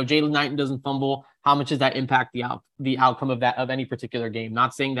if Jalen Knighton doesn't fumble, how much does that impact the outcome of any particular game?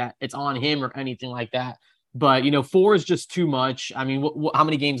 Not saying that it's on him or anything like that, but 4 is just too much. I mean, how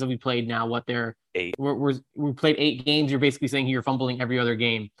many games have we played now? What they're 8. We played 8 games. You're basically saying you're fumbling every other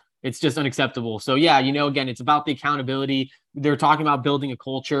game. It's just unacceptable. So yeah, again, it's about the accountability. They're talking about building a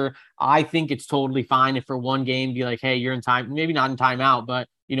culture. I think it's totally fine if for one game be like, hey, you're in time, maybe not in timeout, but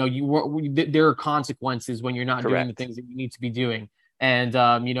there are consequences when you're not doing the things that you need to be doing. And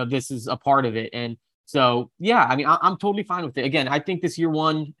this is a part of it. And so yeah, I'm totally fine with it. Again, I think this year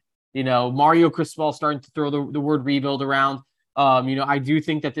one, Mario Cristobal starting to throw the word rebuild around. I do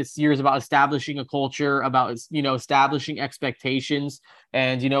think that this year is about establishing a culture, about establishing expectations.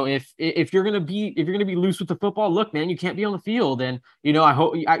 And if you're gonna be loose with the football, look, man, you can't be on the field. And I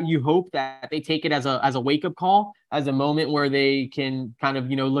hope you hope that they take it as a wake up call, as a moment where they can kind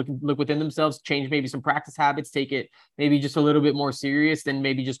of look within themselves, change maybe some practice habits, take it maybe just a little bit more serious than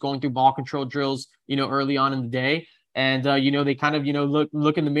maybe just going through ball control drills early on in the day. And they kind of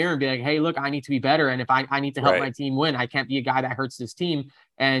look in the mirror and be like, hey, look, I need to be better, and if I need to help my team win, I can't be a guy that hurts this team.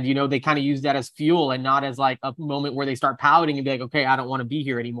 And they kind of use that as fuel and not as like a moment where they start pouting and be like, okay, I don't want to be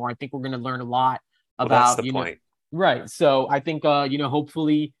here anymore. I think we're going to learn a lot about that's the point. Right. So I think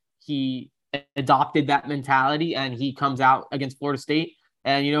hopefully he adopted that mentality and he comes out against Florida State.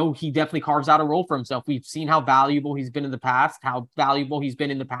 And, he definitely carves out a role for himself. We've seen how valuable he's been in the past, how valuable he's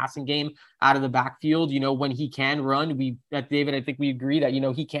been in the passing game out of the backfield. When he can run, David, I think we agree that,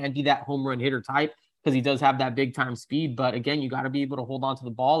 he can be that home run hitter type because he does have that big time speed. But again, you got to be able to hold on to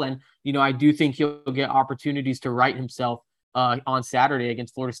the ball. And, I do think he'll get opportunities to right himself on Saturday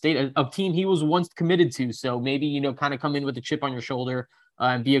against Florida State, a team he was once committed to. So maybe, kind of come in with a chip on your shoulder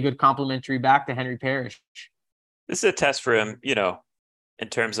and be a good complimentary back to Henry Parrish. This is a test for him, in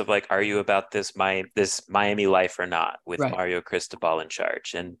terms of like, are you about this Miami life or not with Mario Cristobal in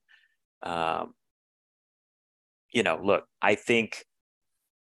charge? And, look, I think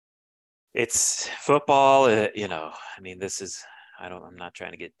it's football, this is, I'm not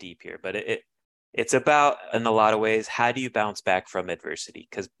trying to get deep here, but it's about, in a lot of ways, how do you bounce back from adversity?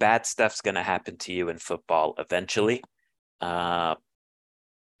 Because bad stuff's going to happen to you in football eventually. And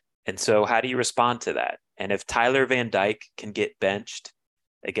so how do you respond to that? And if Tyler Van Dyke can get benched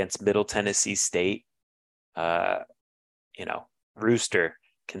against Middle Tennessee State, uh, Rooster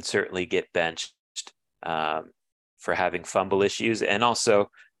can certainly get benched for having fumble issues. And also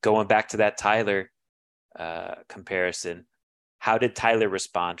going back to that Tyler comparison, how did Tyler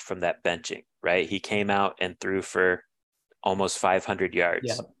respond from that benching, right? He came out and threw for almost 500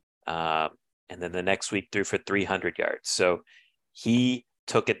 yards. Yeah. And then the next week threw for 300 yards. So he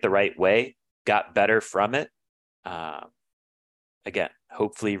took it the right way, got better from it. Again,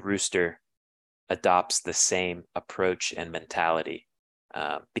 hopefully Rooster adopts the same approach and mentality,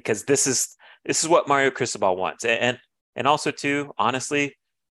 because this is what Mario Cristobal wants. And also too, honestly,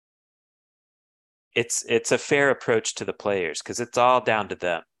 it's a fair approach to the players, because it's all down to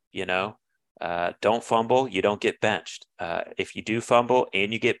them, don't fumble, you don't get benched. If you do fumble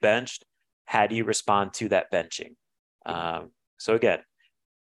and you get benched, how do you respond to that benching? So again,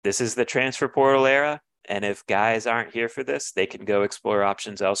 this is the transfer portal era. And if guys aren't here for this, they can go explore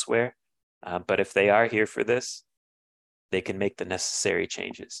options elsewhere. But if they are here for this, they can make the necessary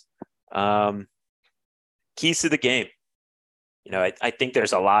changes. Keys to the game. I think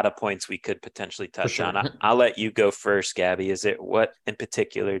there's a lot of points we could potentially touch on. I'll let you go first, Gabby. What in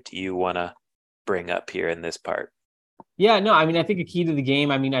particular do you want to bring up here in this part? Yeah, no, I mean, I think a key to the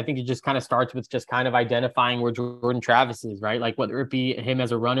game, I mean, I think it just kind of starts with just kind of identifying where Jordan Travis is, right? Like whether it be him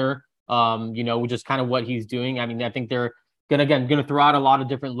as a runner, just kind of what he's doing. I mean, I think they're gonna throw out a lot of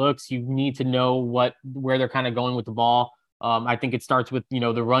different looks. You need to know where they're kind of going with the ball. I think it starts with,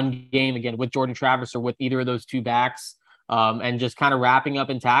 the run game again with Jordan Travis or with either of those two backs, and just kind of wrapping up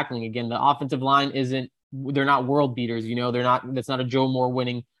and tackling. Again, the offensive line they're not world beaters. That's not a Joe Moore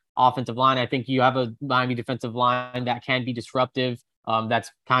winning offensive line. I think you have a Miami defensive line that can be disruptive. That's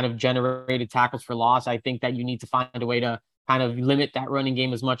kind of generated tackles for loss. I think that you need to find a way to kind of limit that running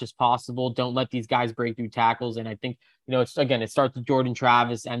game as much as possible. Don't let these guys break through tackles. And I think, it starts with Jordan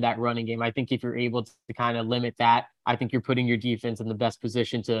Travis and that running game. I think if you're able to kind of limit that, I think you're putting your defense in the best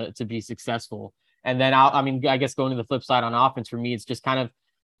position to be successful. And then I guess going to the flip side on offense for me, it's just kind of,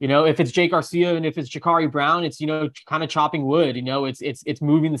 if it's Jake Garcia and if it's Jakari Brown, it's, kind of chopping wood, it's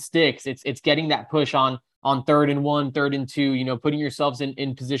moving the sticks. It's getting that push on 3rd and 1, 3rd and 2, putting yourselves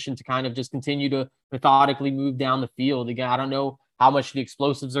in position to kind of just continue to methodically move down the field. Again, I don't know how much the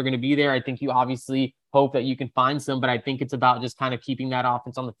explosives are going to be there. I think you obviously hope that you can find some, but I think it's about just kind of keeping that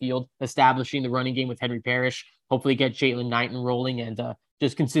offense on the field, establishing the running game with Henry Parrish, hopefully get Jalen Knighton rolling and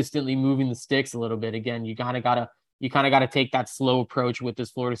just consistently moving the sticks a little bit. Again, you kind of got to take that slow approach with this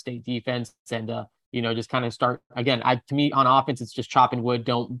Florida State defense and, just kind of start again. To me on offense, it's just chopping wood.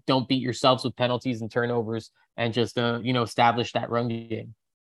 Don't beat yourselves with penalties and turnovers and just, establish that run game.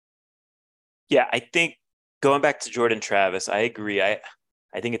 Yeah, I think going back to Jordan Travis, I agree. I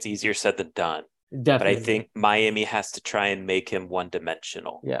think it's easier said than done. Definitely. But I think Miami has to try and make him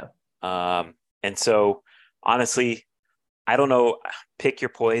one-dimensional. Yeah. And so honestly, I don't know, pick your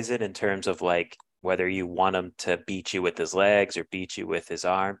poison in terms of like whether you want him to beat you with his legs or beat you with his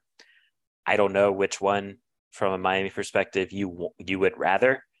arm. I don't know which one from a Miami perspective you would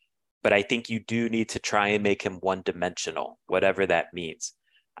rather, but I think you do need to try and make him one-dimensional, whatever that means.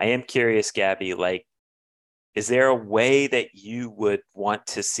 I am curious, Gabby, like, is there a way that you would want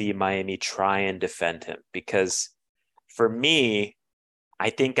to see Miami try and defend him? Because for me, I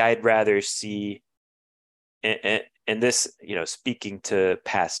think I'd rather see, and this, speaking to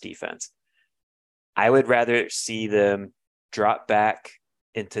pass defense, I would rather see them drop back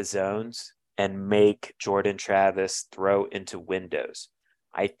into zones and make Jordan Travis throw into windows.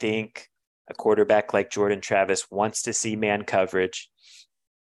 I think a quarterback like Jordan Travis wants to see man coverage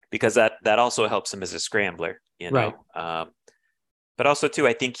because that also helps him as a scrambler, Right. But also too,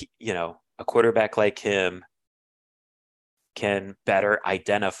 I think, a quarterback like him can better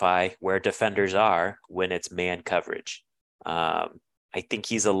identify where defenders are when it's man coverage. I think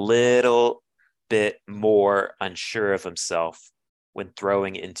he's a little bit more unsure of himself when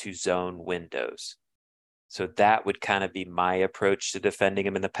throwing into zone windows. So that would kind of be my approach to defending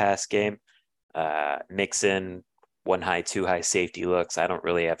him in the pass game. Mix in 1 high, 2 high safety looks. I don't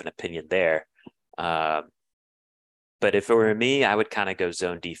really have an opinion there. But if it were me, I would kind of go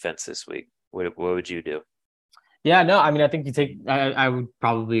zone defense this week. What would you do? Yeah, no, I mean, I think I would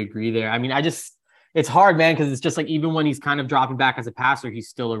probably agree there. I mean, it's hard, man, because it's just like, even when he's kind of dropping back as a passer, he's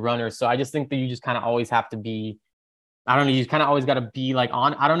still a runner. So I just think that you just kind of always have to be, I don't know, you kind of always got to be like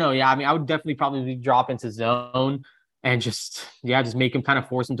on, I don't know. Yeah. I mean, I would definitely probably drop into zone and just make him kind of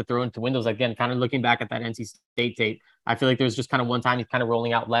force him to throw into windows. Again, kind of looking back at that NC State tape, I feel like there was just kind of one time he's kind of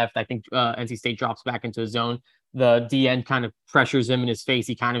rolling out left. I think NC State drops back into a zone. The DN kind of pressures him in his face.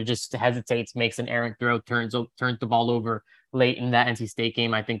 He kind of just hesitates, makes an errant throw, turns the ball over late in that NC State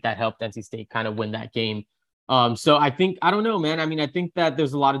game. I think that helped NC State kind of win that game. So I don't know, man. I mean, I think that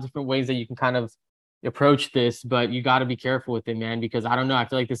there's a lot of different ways that you can kind of approach this, but you got to be careful with it, man, because I don't know. I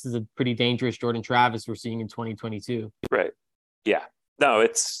feel like this is a pretty dangerous Jordan Travis we're seeing in 2022. Right. Yeah. No,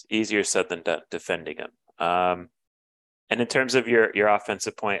 it's easier said than done defending him. And in terms of your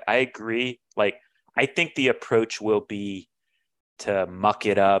offensive point, I agree. Like, I think the approach will be to muck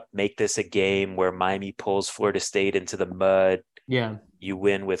it up, make this a game where Miami pulls Florida State into the mud. Yeah. You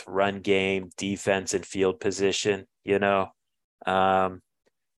win with run game, defense, and field position, you know. Um,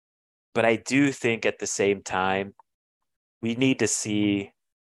 but I do think at the same time, we need to see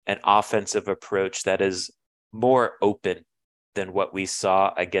an offensive approach that is more open than what we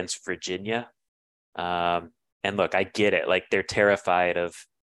saw against Virginia. And look, I get it. Like, they're terrified of,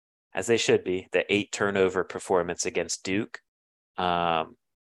 as they should be, the 8 turnover performance against Duke. But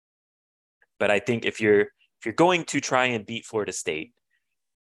I think if you're going to try and beat Florida State,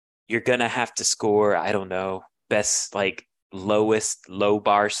 you're gonna have to score, I don't know, best like lowest low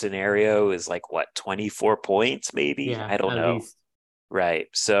bar scenario is like what, 24 points maybe? Yeah, I don't at know. least. Right.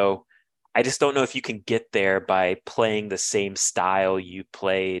 So I just don't know if you can get there by playing the same style you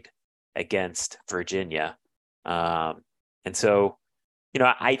played against Virginia. Um, and so,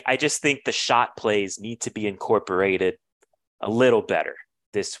 I just think the shot plays need to be incorporated a little better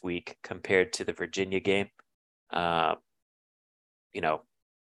this week compared to the Virginia game. Um, you know,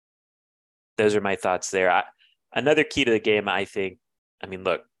 those are my thoughts there. Another key to the game, I mean,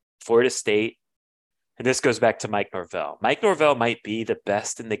 look, Florida State, and this goes back to Mike Norvell. Mike Norvell might be the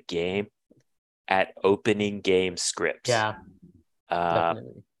best in the game at opening game scripts. Yeah, Uh,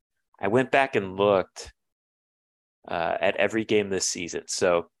 definitely. I went back and looked at every game this season.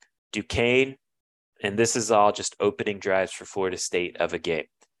 So Duquesne, and this is all just opening drives for Florida State of a game.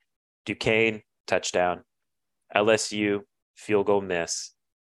 Duquesne, touchdown. LSU, field goal miss.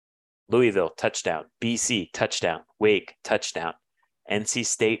 Louisville, touchdown. BC, touchdown. Wake, touchdown. NC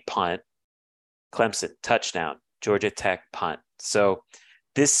State, punt. Clemson, touchdown. Georgia Tech, punt. So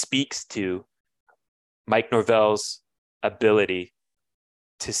this speaks to Mike Norvell's ability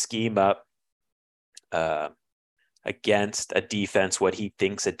to scheme up against a defense what he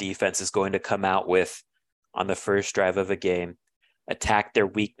thinks a defense is going to come out with on the first drive of a game, attack their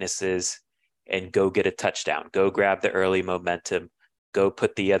weaknesses, and go get a touchdown. Go grab the early momentum. Go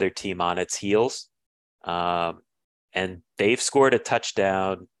put the other team on its heels. And they've scored a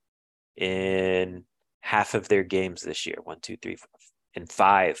touchdown in half of their games this year. 1, 2, 3, 4, in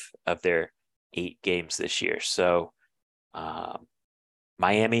 5 of their 8 games this year. So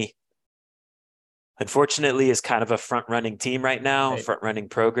Miami, unfortunately, is kind of a front-running team right now, Right. front-running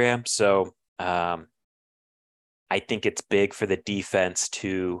program. So I think it's big for the defense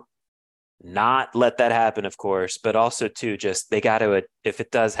to not let that happen, of course, but also too, just they got to, if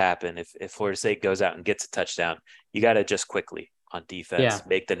it does happen, if Florida State goes out and gets a touchdown, you got to adjust quickly on defense, Yeah,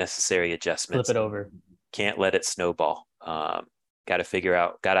 make the necessary flip adjustments. it over. Can't let it snowball. Got to figure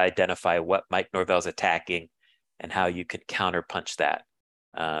out, got to identify what Mike Norvell's attacking and how you can counterpunch that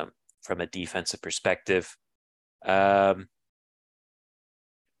from a defensive perspective.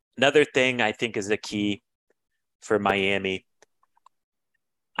 Another thing I think is a key for Miami,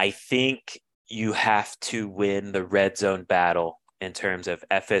 I think you have to win the red zone battle in terms of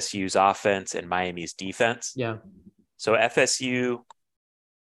FSU's offense and Miami's defense. Yeah. So FSU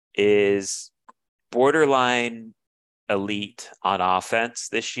is borderline elite on offense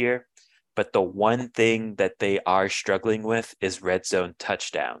this year, but the one thing that they are struggling with is red zone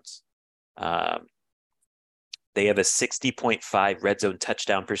touchdowns. They have a 60.5 red zone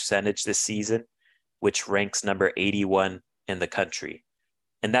touchdown percentage this season, which ranks number 81 in the country.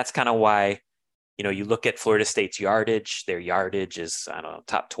 And that's kind of why, you look at Florida State's yardage. Their yardage is, I don't know,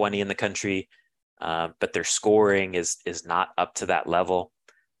 top 20 in the country, but their scoring is not up to that level,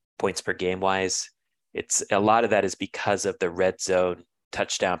 points per game wise. It's a lot of that is because of the red zone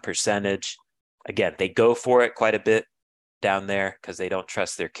touchdown percentage. Again, they go for it quite a bit down there because they don't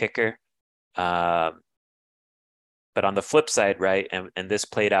trust their kicker. But on the flip side, right, and this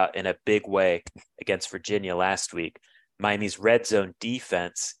played out in a big way against Virginia last week, Miami's red zone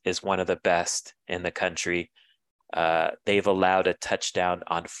defense is one of the best in the country. They've allowed a touchdown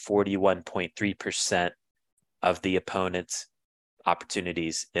on 41.3% of the opponent's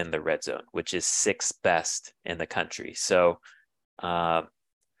opportunities in the red zone, which is 6th best in the country. So I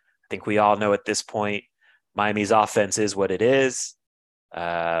think we all know at this point, Miami's offense is what it is.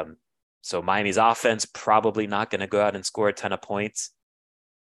 So Miami's offense probably not going to go out and score a ton of points.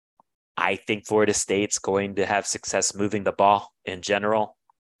 I think Florida State's going to have success moving the ball in general.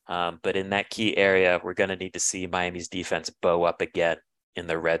 But in that key area, we're going to need to see Miami's defense bow up again in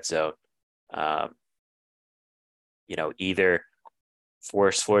the red zone. either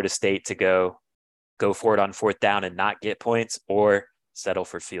force Florida State to go for it on fourth down and not get points, or settle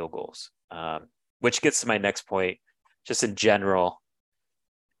for field goals. Which gets to my next point, just in general.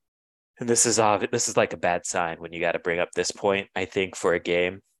 And this is like a bad sign when you got to bring up this point. I think for a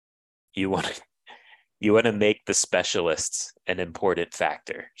game, you want to make the specialists an important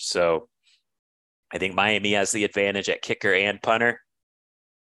factor. So I think Miami has the advantage at kicker and punter.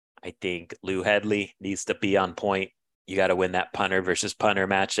 I think Lou Hedley needs to be on point. You got to win that punter versus punter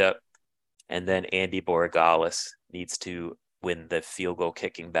matchup. And then Andy Borregales needs to win the field goal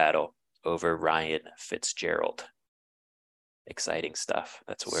kicking battle over Ryan Fitzgerald. Exciting stuff.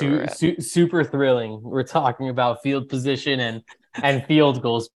 That's where we're at. Super thrilling. We're talking about field position and field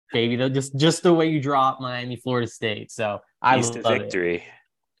goals, baby. Just the way you draw up Miami, Florida State. So I love victory.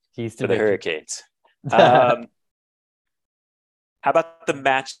 Keys to for the Hurricanes. How about the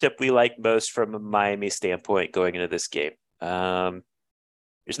matchup we like most from a Miami standpoint going into this game?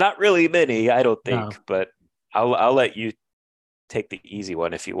 There's not really many, I don't think, but I'll let you take the easy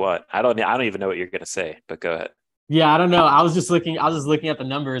one if you want. I don't even know what you're going to say, but go ahead. Yeah, I don't know. I was just looking at the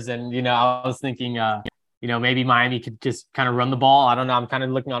numbers, and I was thinking, maybe Miami could just kind of run the ball. I don't know. I'm kind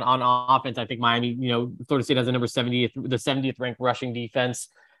of looking on offense. I think Miami, Florida State has the 70th ranked rushing defense.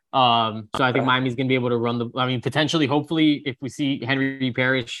 So I think Miami's going to be able to run potentially, hopefully, if we see Henry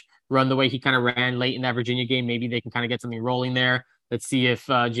Parrish run the way he kind of ran late in that Virginia game, maybe they can kind of get something rolling there. Let's see if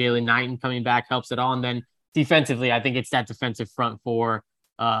Jalen Knighton coming back helps at all. And then defensively, I think it's that defensive front four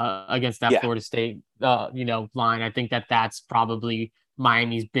against that Florida State, line. I think that's probably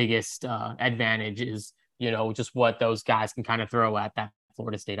Miami's biggest advantage is, just what those guys can kind of throw at that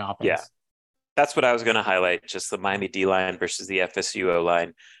Florida State offense. Yeah. That's what I was going to highlight, just the Miami D-line versus the FSU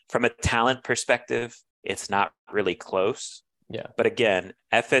O-line. From a talent perspective, it's not really close. Yeah. But again,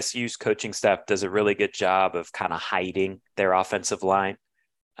 FSU's coaching staff does a really good job of kind of hiding their offensive line.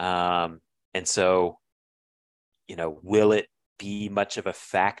 And so, will it be much of a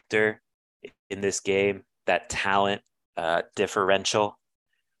factor in this game, that talent differential?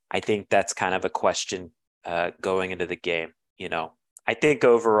 I think that's kind of a question going into the game. I think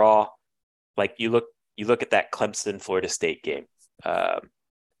overall, like you look at that Clemson Florida State game.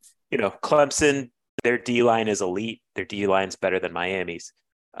 Clemson, their D-line is elite. Their D-line's better than Miami's.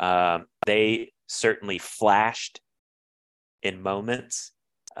 They certainly flashed in moments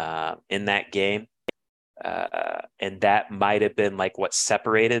in that game. And that might have been like what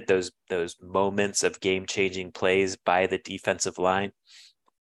separated those moments of game-changing plays by the defensive line.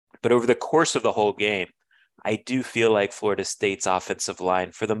 But over the course of the whole game, I do feel like Florida State's offensive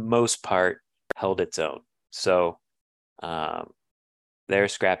line, for the most part, held its own. So they're a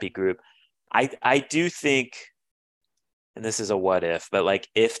scrappy group. I do think, and this is a what if, but like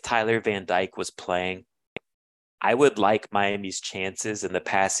if Tyler Van Dyke was playing, I would like Miami's chances in the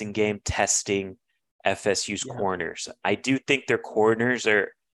passing game testing FSU's corners. I do think their corners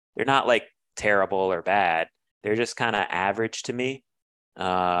they're not like terrible or bad. They're just kind of average to me.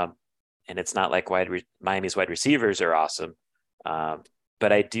 And it's not like Miami's wide receivers are awesome.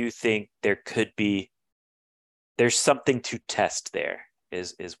 But I do think there's something to test there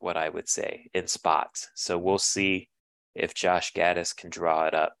is what I would say in spots. So we'll see if Josh Gaddis can draw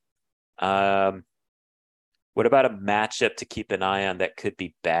it up. What about a matchup to keep an eye on that could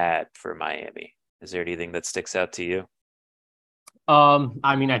be bad for Miami? Is there anything that sticks out to you?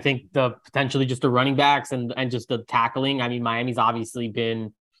 I think potentially just the running backs and just the tackling. Miami's obviously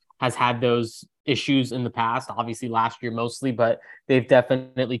has had those issues in the past, obviously last year mostly, but they've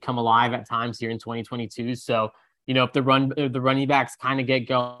definitely come alive at times here in 2022. So, if the running backs kind of get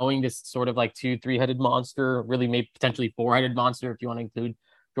going, this sort of like 2-3-headed monster, really maybe potentially 4-headed monster, if you want to include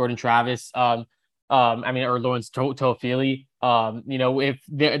Jordan Travis, or Lawrence Toafili, if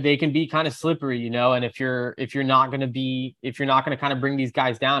they can be kind of slippery, and if you're not going to kind of bring these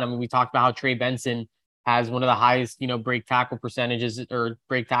guys down. We talked about how Trey Benson has one of the highest, break tackle percentages or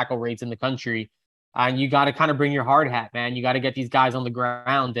break tackle rates in the country. And you got to kind of bring your hard hat, man. You got to get these guys on the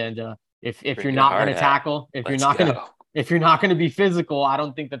ground. And if you're not going to tackle, if you're not going to be physical, I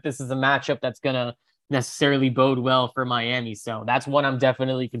don't think that this is a matchup that's going to necessarily bode well for Miami. So that's what I'm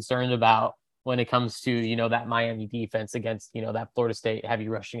definitely concerned about when it comes to, that Miami defense against, that Florida State heavy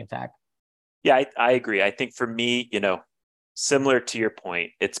rushing attack. Yeah, I agree. I think for me, similar to your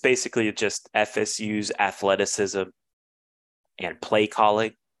point, it's basically just FSU's athleticism and play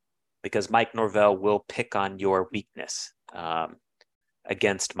calling, because Mike Norvell will pick on your weakness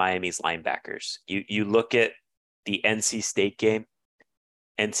against Miami's linebackers. You look at the NC State game.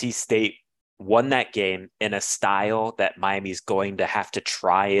 NC State won that game in a style that Miami's going to have to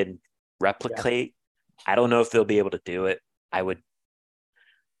try and replicate I don't know if they'll be able to do it. I would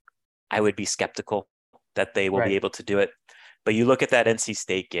be skeptical that they will be Right. able to do it. But you look at that NC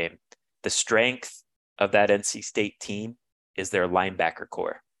State game, the strength of that NC State team is their linebacker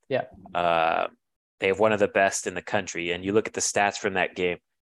core. Yeah. They have one of the best in the country. And you look at the stats from that game.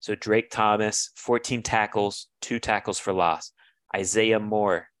 So Drake Thomas, 14 tackles, 2 tackles for loss. Isaiah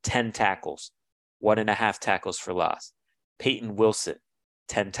Moore, 10 tackles, 1.5 tackles for loss. Peyton Wilson,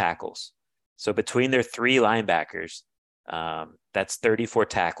 10 tackles. So between their 3 linebackers, that's 34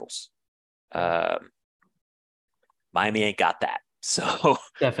 tackles. Miami ain't got that. So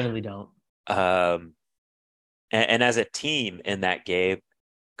Definitely don't. And as a team in that game,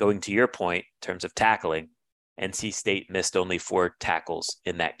 going to your point in terms of tackling, NC State missed only 4 tackles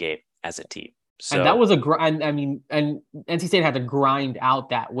in that game as a team. So, and that was a grind. I mean, and NC State had to grind out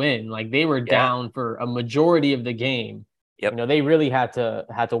that win. Like they were down for a majority of the game. Yep. You know, they really had to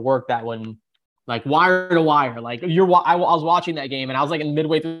work that one, like wire to wire. Like I was watching that game, and I was like in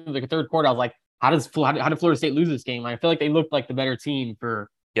midway through the third quarter. I was like, how did Florida State lose this game? I feel like they looked like the better team for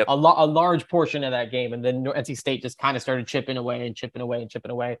a large portion of that game, and then NC State just kind of started chipping away.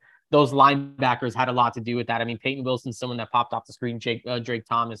 Those linebackers had a lot to do with that. I mean, Peyton Wilson's someone that popped off the screen, Drake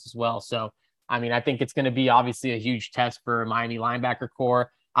Thomas as well. So, I mean, I think it's going to be obviously a huge test for Miami linebacker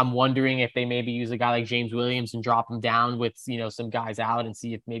core. I'm wondering if they maybe use a guy like James Williams and drop him down with, some guys out and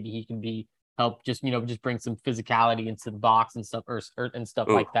see if maybe he can help just bring some physicality into the box and stuff and stuff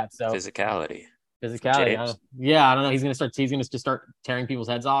like that. So physicality. I don't know. He's gonna just start tearing people's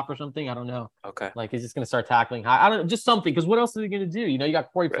heads off or something. I don't know. Okay. Like he's just gonna start tackling high. I don't know, just something. Because what else is he gonna do? You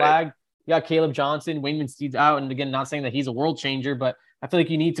got Corey Flagg, you got Caleb Johnson, Wayne Steed's out, and again, not saying that he's a world changer, but I feel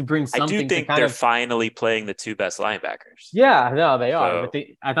like you need to bring something. I do think they're finally playing the 2 best linebackers. Yeah, no, they are. But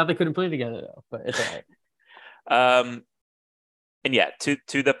I thought they couldn't play together though. But it's all right. And yeah,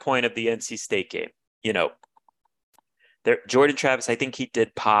 to the point of the NC State game, Jordan Travis, I think he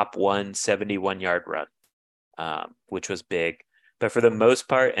did pop 171-yard run, which was big. But for the most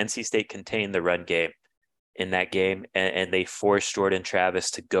part, NC State contained the run game in that game, and they forced Jordan Travis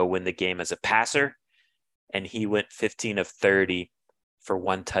to go win the game as a passer, and he went 15 of 30 for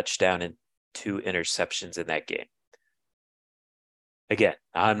 1 touchdown and 2 interceptions in that game. Again,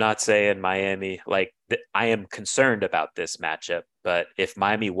 I'm not saying Miami, I am concerned about this matchup, but if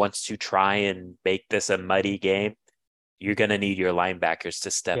Miami wants to try and make this a muddy game, you're going to need your linebackers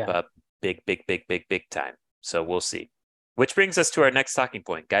to step up big time. So we'll see. Which brings us to our next talking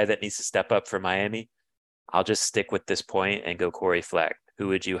point. Guy that needs to step up for Miami. I'll just stick with this point and go Corey Flagg. Who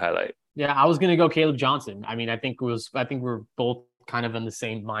would you highlight? Yeah, I was going to go Caleb Johnson. I mean, I think we're both kind of in the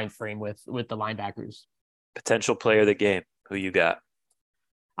same mind frame with the linebackers. Potential player of the game. Who you got?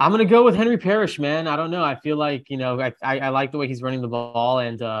 I'm going to go with Henry Parrish, man. I don't know. I feel like, I like the way he's running the ball.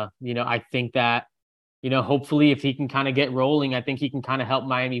 And, I think that, hopefully if he can kind of get rolling, I think he can kind of help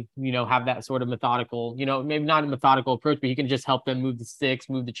Miami, have that sort of methodical, maybe not a methodical approach, but he can just help them move the sticks,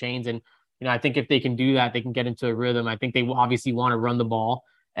 move the chains. And, I think if they can do that, they can get into a rhythm. I think they will obviously want to run the ball.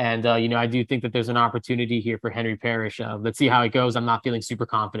 And, I do think that there's an opportunity here for Henry Parrish. Let's see how it goes. I'm not feeling super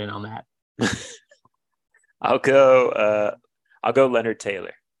confident on that. I'll go Leonard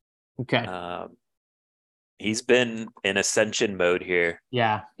Taylor. Okay. He's been in ascension mode here.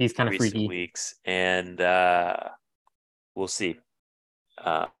 Yeah, he's kind of freaky. Weeks, and we'll see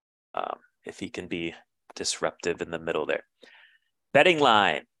if he can be disruptive in the middle there. Betting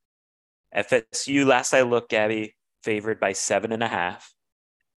line: FSU. Last I looked, Gabby, favored by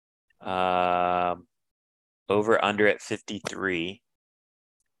 7.5. Over under at 53.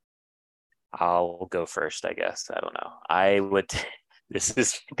 I'll go first, I guess. I don't know. I would. This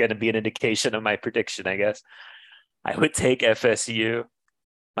is going to be an indication of my prediction, I guess. I would take FSU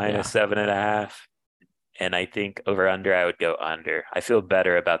minus 7.5. And I think over under, I would go under. I feel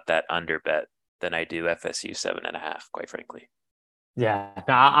better about that under bet than I do FSU 7.5, quite frankly. Yeah,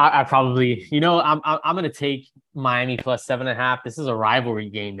 I probably, I'm going to take Miami plus 7.5. This is a rivalry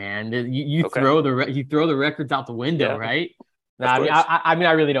game, man. You throw the records out the window, right? No, I mean,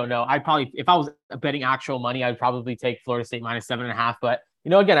 I really don't know. I'd probably, if I was betting actual money, I'd probably take Florida State minus 7.5. But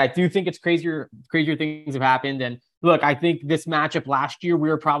again, I do think it's crazier things have happened. And look, I think this matchup last year, we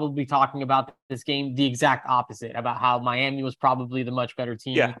were probably talking about this game the exact opposite, about how Miami was probably the much better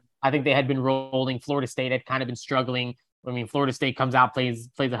team. Yeah. I think they had been rolling. Florida State had kind of been struggling. I mean, Florida State comes out, plays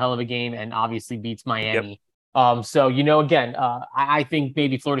a hell of a game, and obviously beats Miami. Yep. So, again, I think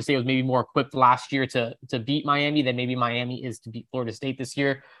maybe Florida State was maybe more equipped last year to beat Miami than maybe Miami is to beat Florida State this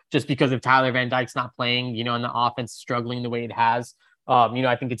year, just because of Tyler Van Dyke's not playing, and the offense struggling the way it has.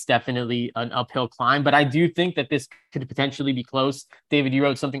 I think it's definitely an uphill climb, but I do think that this could potentially be close. David, you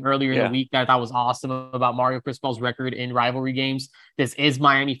wrote something earlier in the week that I thought was awesome about Mario Cristobal's record in rivalry games. This is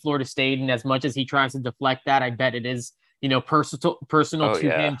Miami, Florida State, and as much as he tries to deflect that, I bet it is, personal to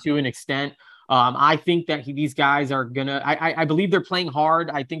him to an extent. I think that these guys are gonna. I believe they're playing hard.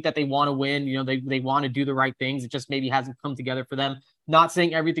 I think that they want to win. They want to do the right things. It just maybe hasn't come together for them. Not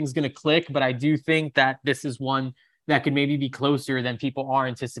saying everything's gonna click, but I do think that this is one that could maybe be closer than people are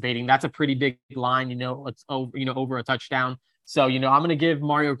anticipating. That's a pretty big line. It's over a touchdown. So I'm gonna give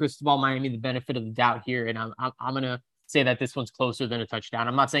Mario Cristobal Miami the benefit of the doubt here, and I'm gonna say that this one's closer than a touchdown.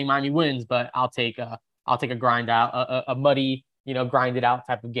 I'm not saying Miami wins, but I'll take a grind out, a muddy, grinded out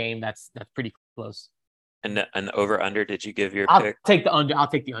type of game. That's pretty close. And an over under, did you give your pick? I'll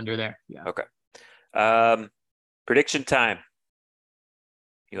take the under there. Yeah. Okay. Prediction time.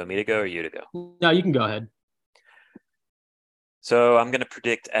 You want me to go or you to go? No, you can go ahead. So I'm going to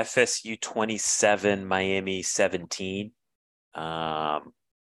predict FSU 27, Miami 17. I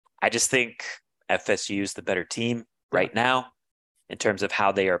just think FSU is the better team right now in terms of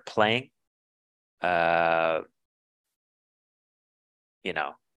how they are playing.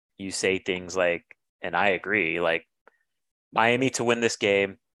 You say things like, and I agree, like Miami to win this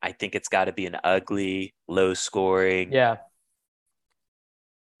game, I think it's got to be an ugly, low scoring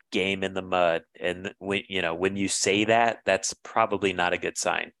game in the mud. And when you say that, that's probably not a good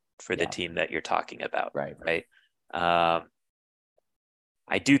sign for the team that you're talking about. Right. I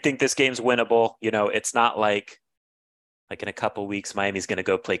do think this game's winnable. It's not like in a couple weeks, Miami's going to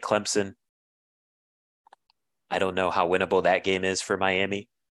go play Clemson. I don't know how winnable that game is for Miami.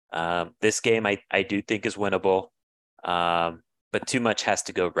 This game I do think is winnable, but too much has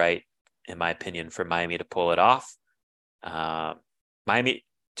to go right, in my opinion, for Miami to pull it off.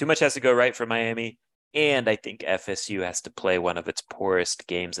 Too much has to go right for Miami, and I think FSU has to play one of its poorest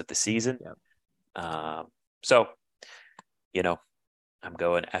games of the season. So, I'm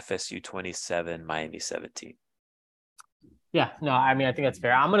going FSU 27, Miami 17. Yeah, no, I mean, I think that's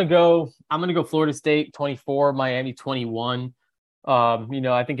fair. I'm gonna go Florida State 24, Miami 21.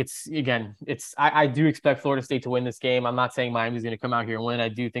 I think I do expect Florida State to win this game. I'm not saying Miami's going to come out here and win. I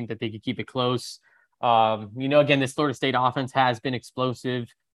do think that they could keep it close. Again, this Florida State offense has been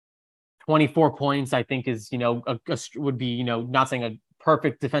explosive. 24 points, I think, is would be not saying a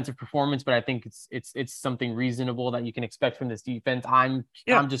perfect defensive performance, but I think it's something reasonable that you can expect from this defense. I'm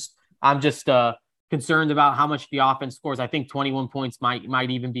just concerned about how much the offense scores. I think 21 points might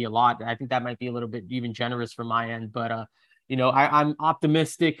even be a lot. I think that might be a little bit even generous from my end, but I'm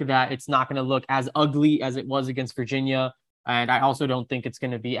optimistic that it's not going to look as ugly as it was against Virginia. And I also don't think it's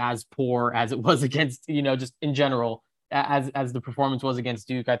going to be as poor as it was against, just in general, as the performance was against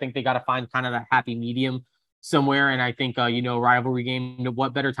Duke. I think they got to find kind of that happy medium somewhere. And I think, rivalry game,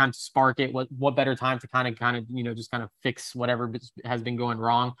 what better time to spark it? What better time to kind of, just kind of fix whatever has been going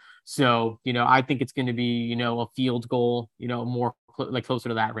wrong. So, I think it's going to be, a field goal, more closer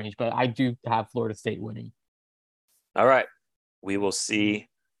to that range, but I do have Florida State winning. All right. We will see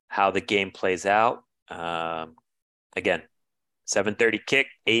how the game plays out. Again, 7:30 kick,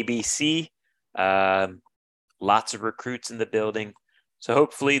 ABC. Lots of recruits in the building. So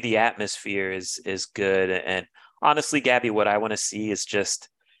hopefully the atmosphere is good. And honestly, Gabby, what I want to see is just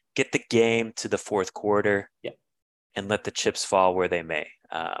get the game to the fourth quarter and let the chips fall where they may,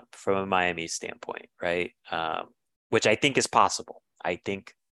 from a Miami standpoint, right? Which I think is possible. I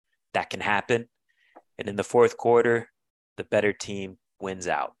think that can happen. And in the fourth quarter, the better team wins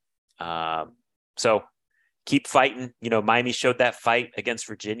out. So keep fighting. Miami showed that fight against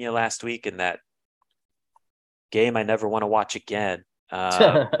Virginia last week in that game I never want to watch again.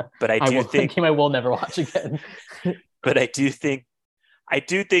 But I think I will never watch again. But I do think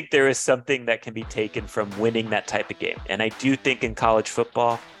there is something that can be taken from winning that type of game. And I do think in college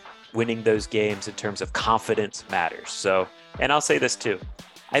football, winning those games in terms of confidence matters. So, and I'll say this too.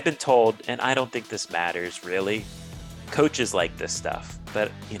 I've been told, and I don't think this matters really, coaches like this stuff,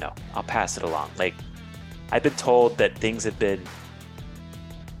 but I'll pass it along. Like, I've been told that things have been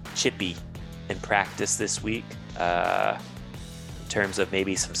chippy in practice this week, in terms of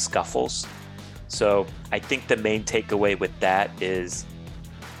maybe some scuffles. So I think the main takeaway with that is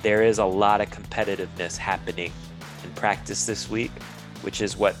there is a lot of competitiveness happening in practice this week, which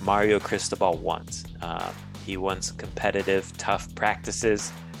is what Mario Cristobal wants. He wants competitive, tough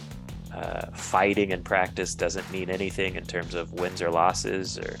practices. Fighting in practice doesn't mean anything in terms of wins or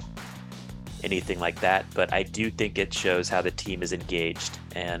losses or anything like that. But I do think it shows how the team is engaged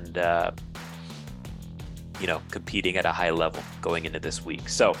and, competing at a high level going into this week.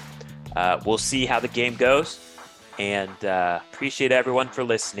 So we'll see how the game goes. And appreciate everyone for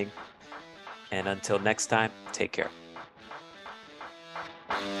listening. And until next time, take care.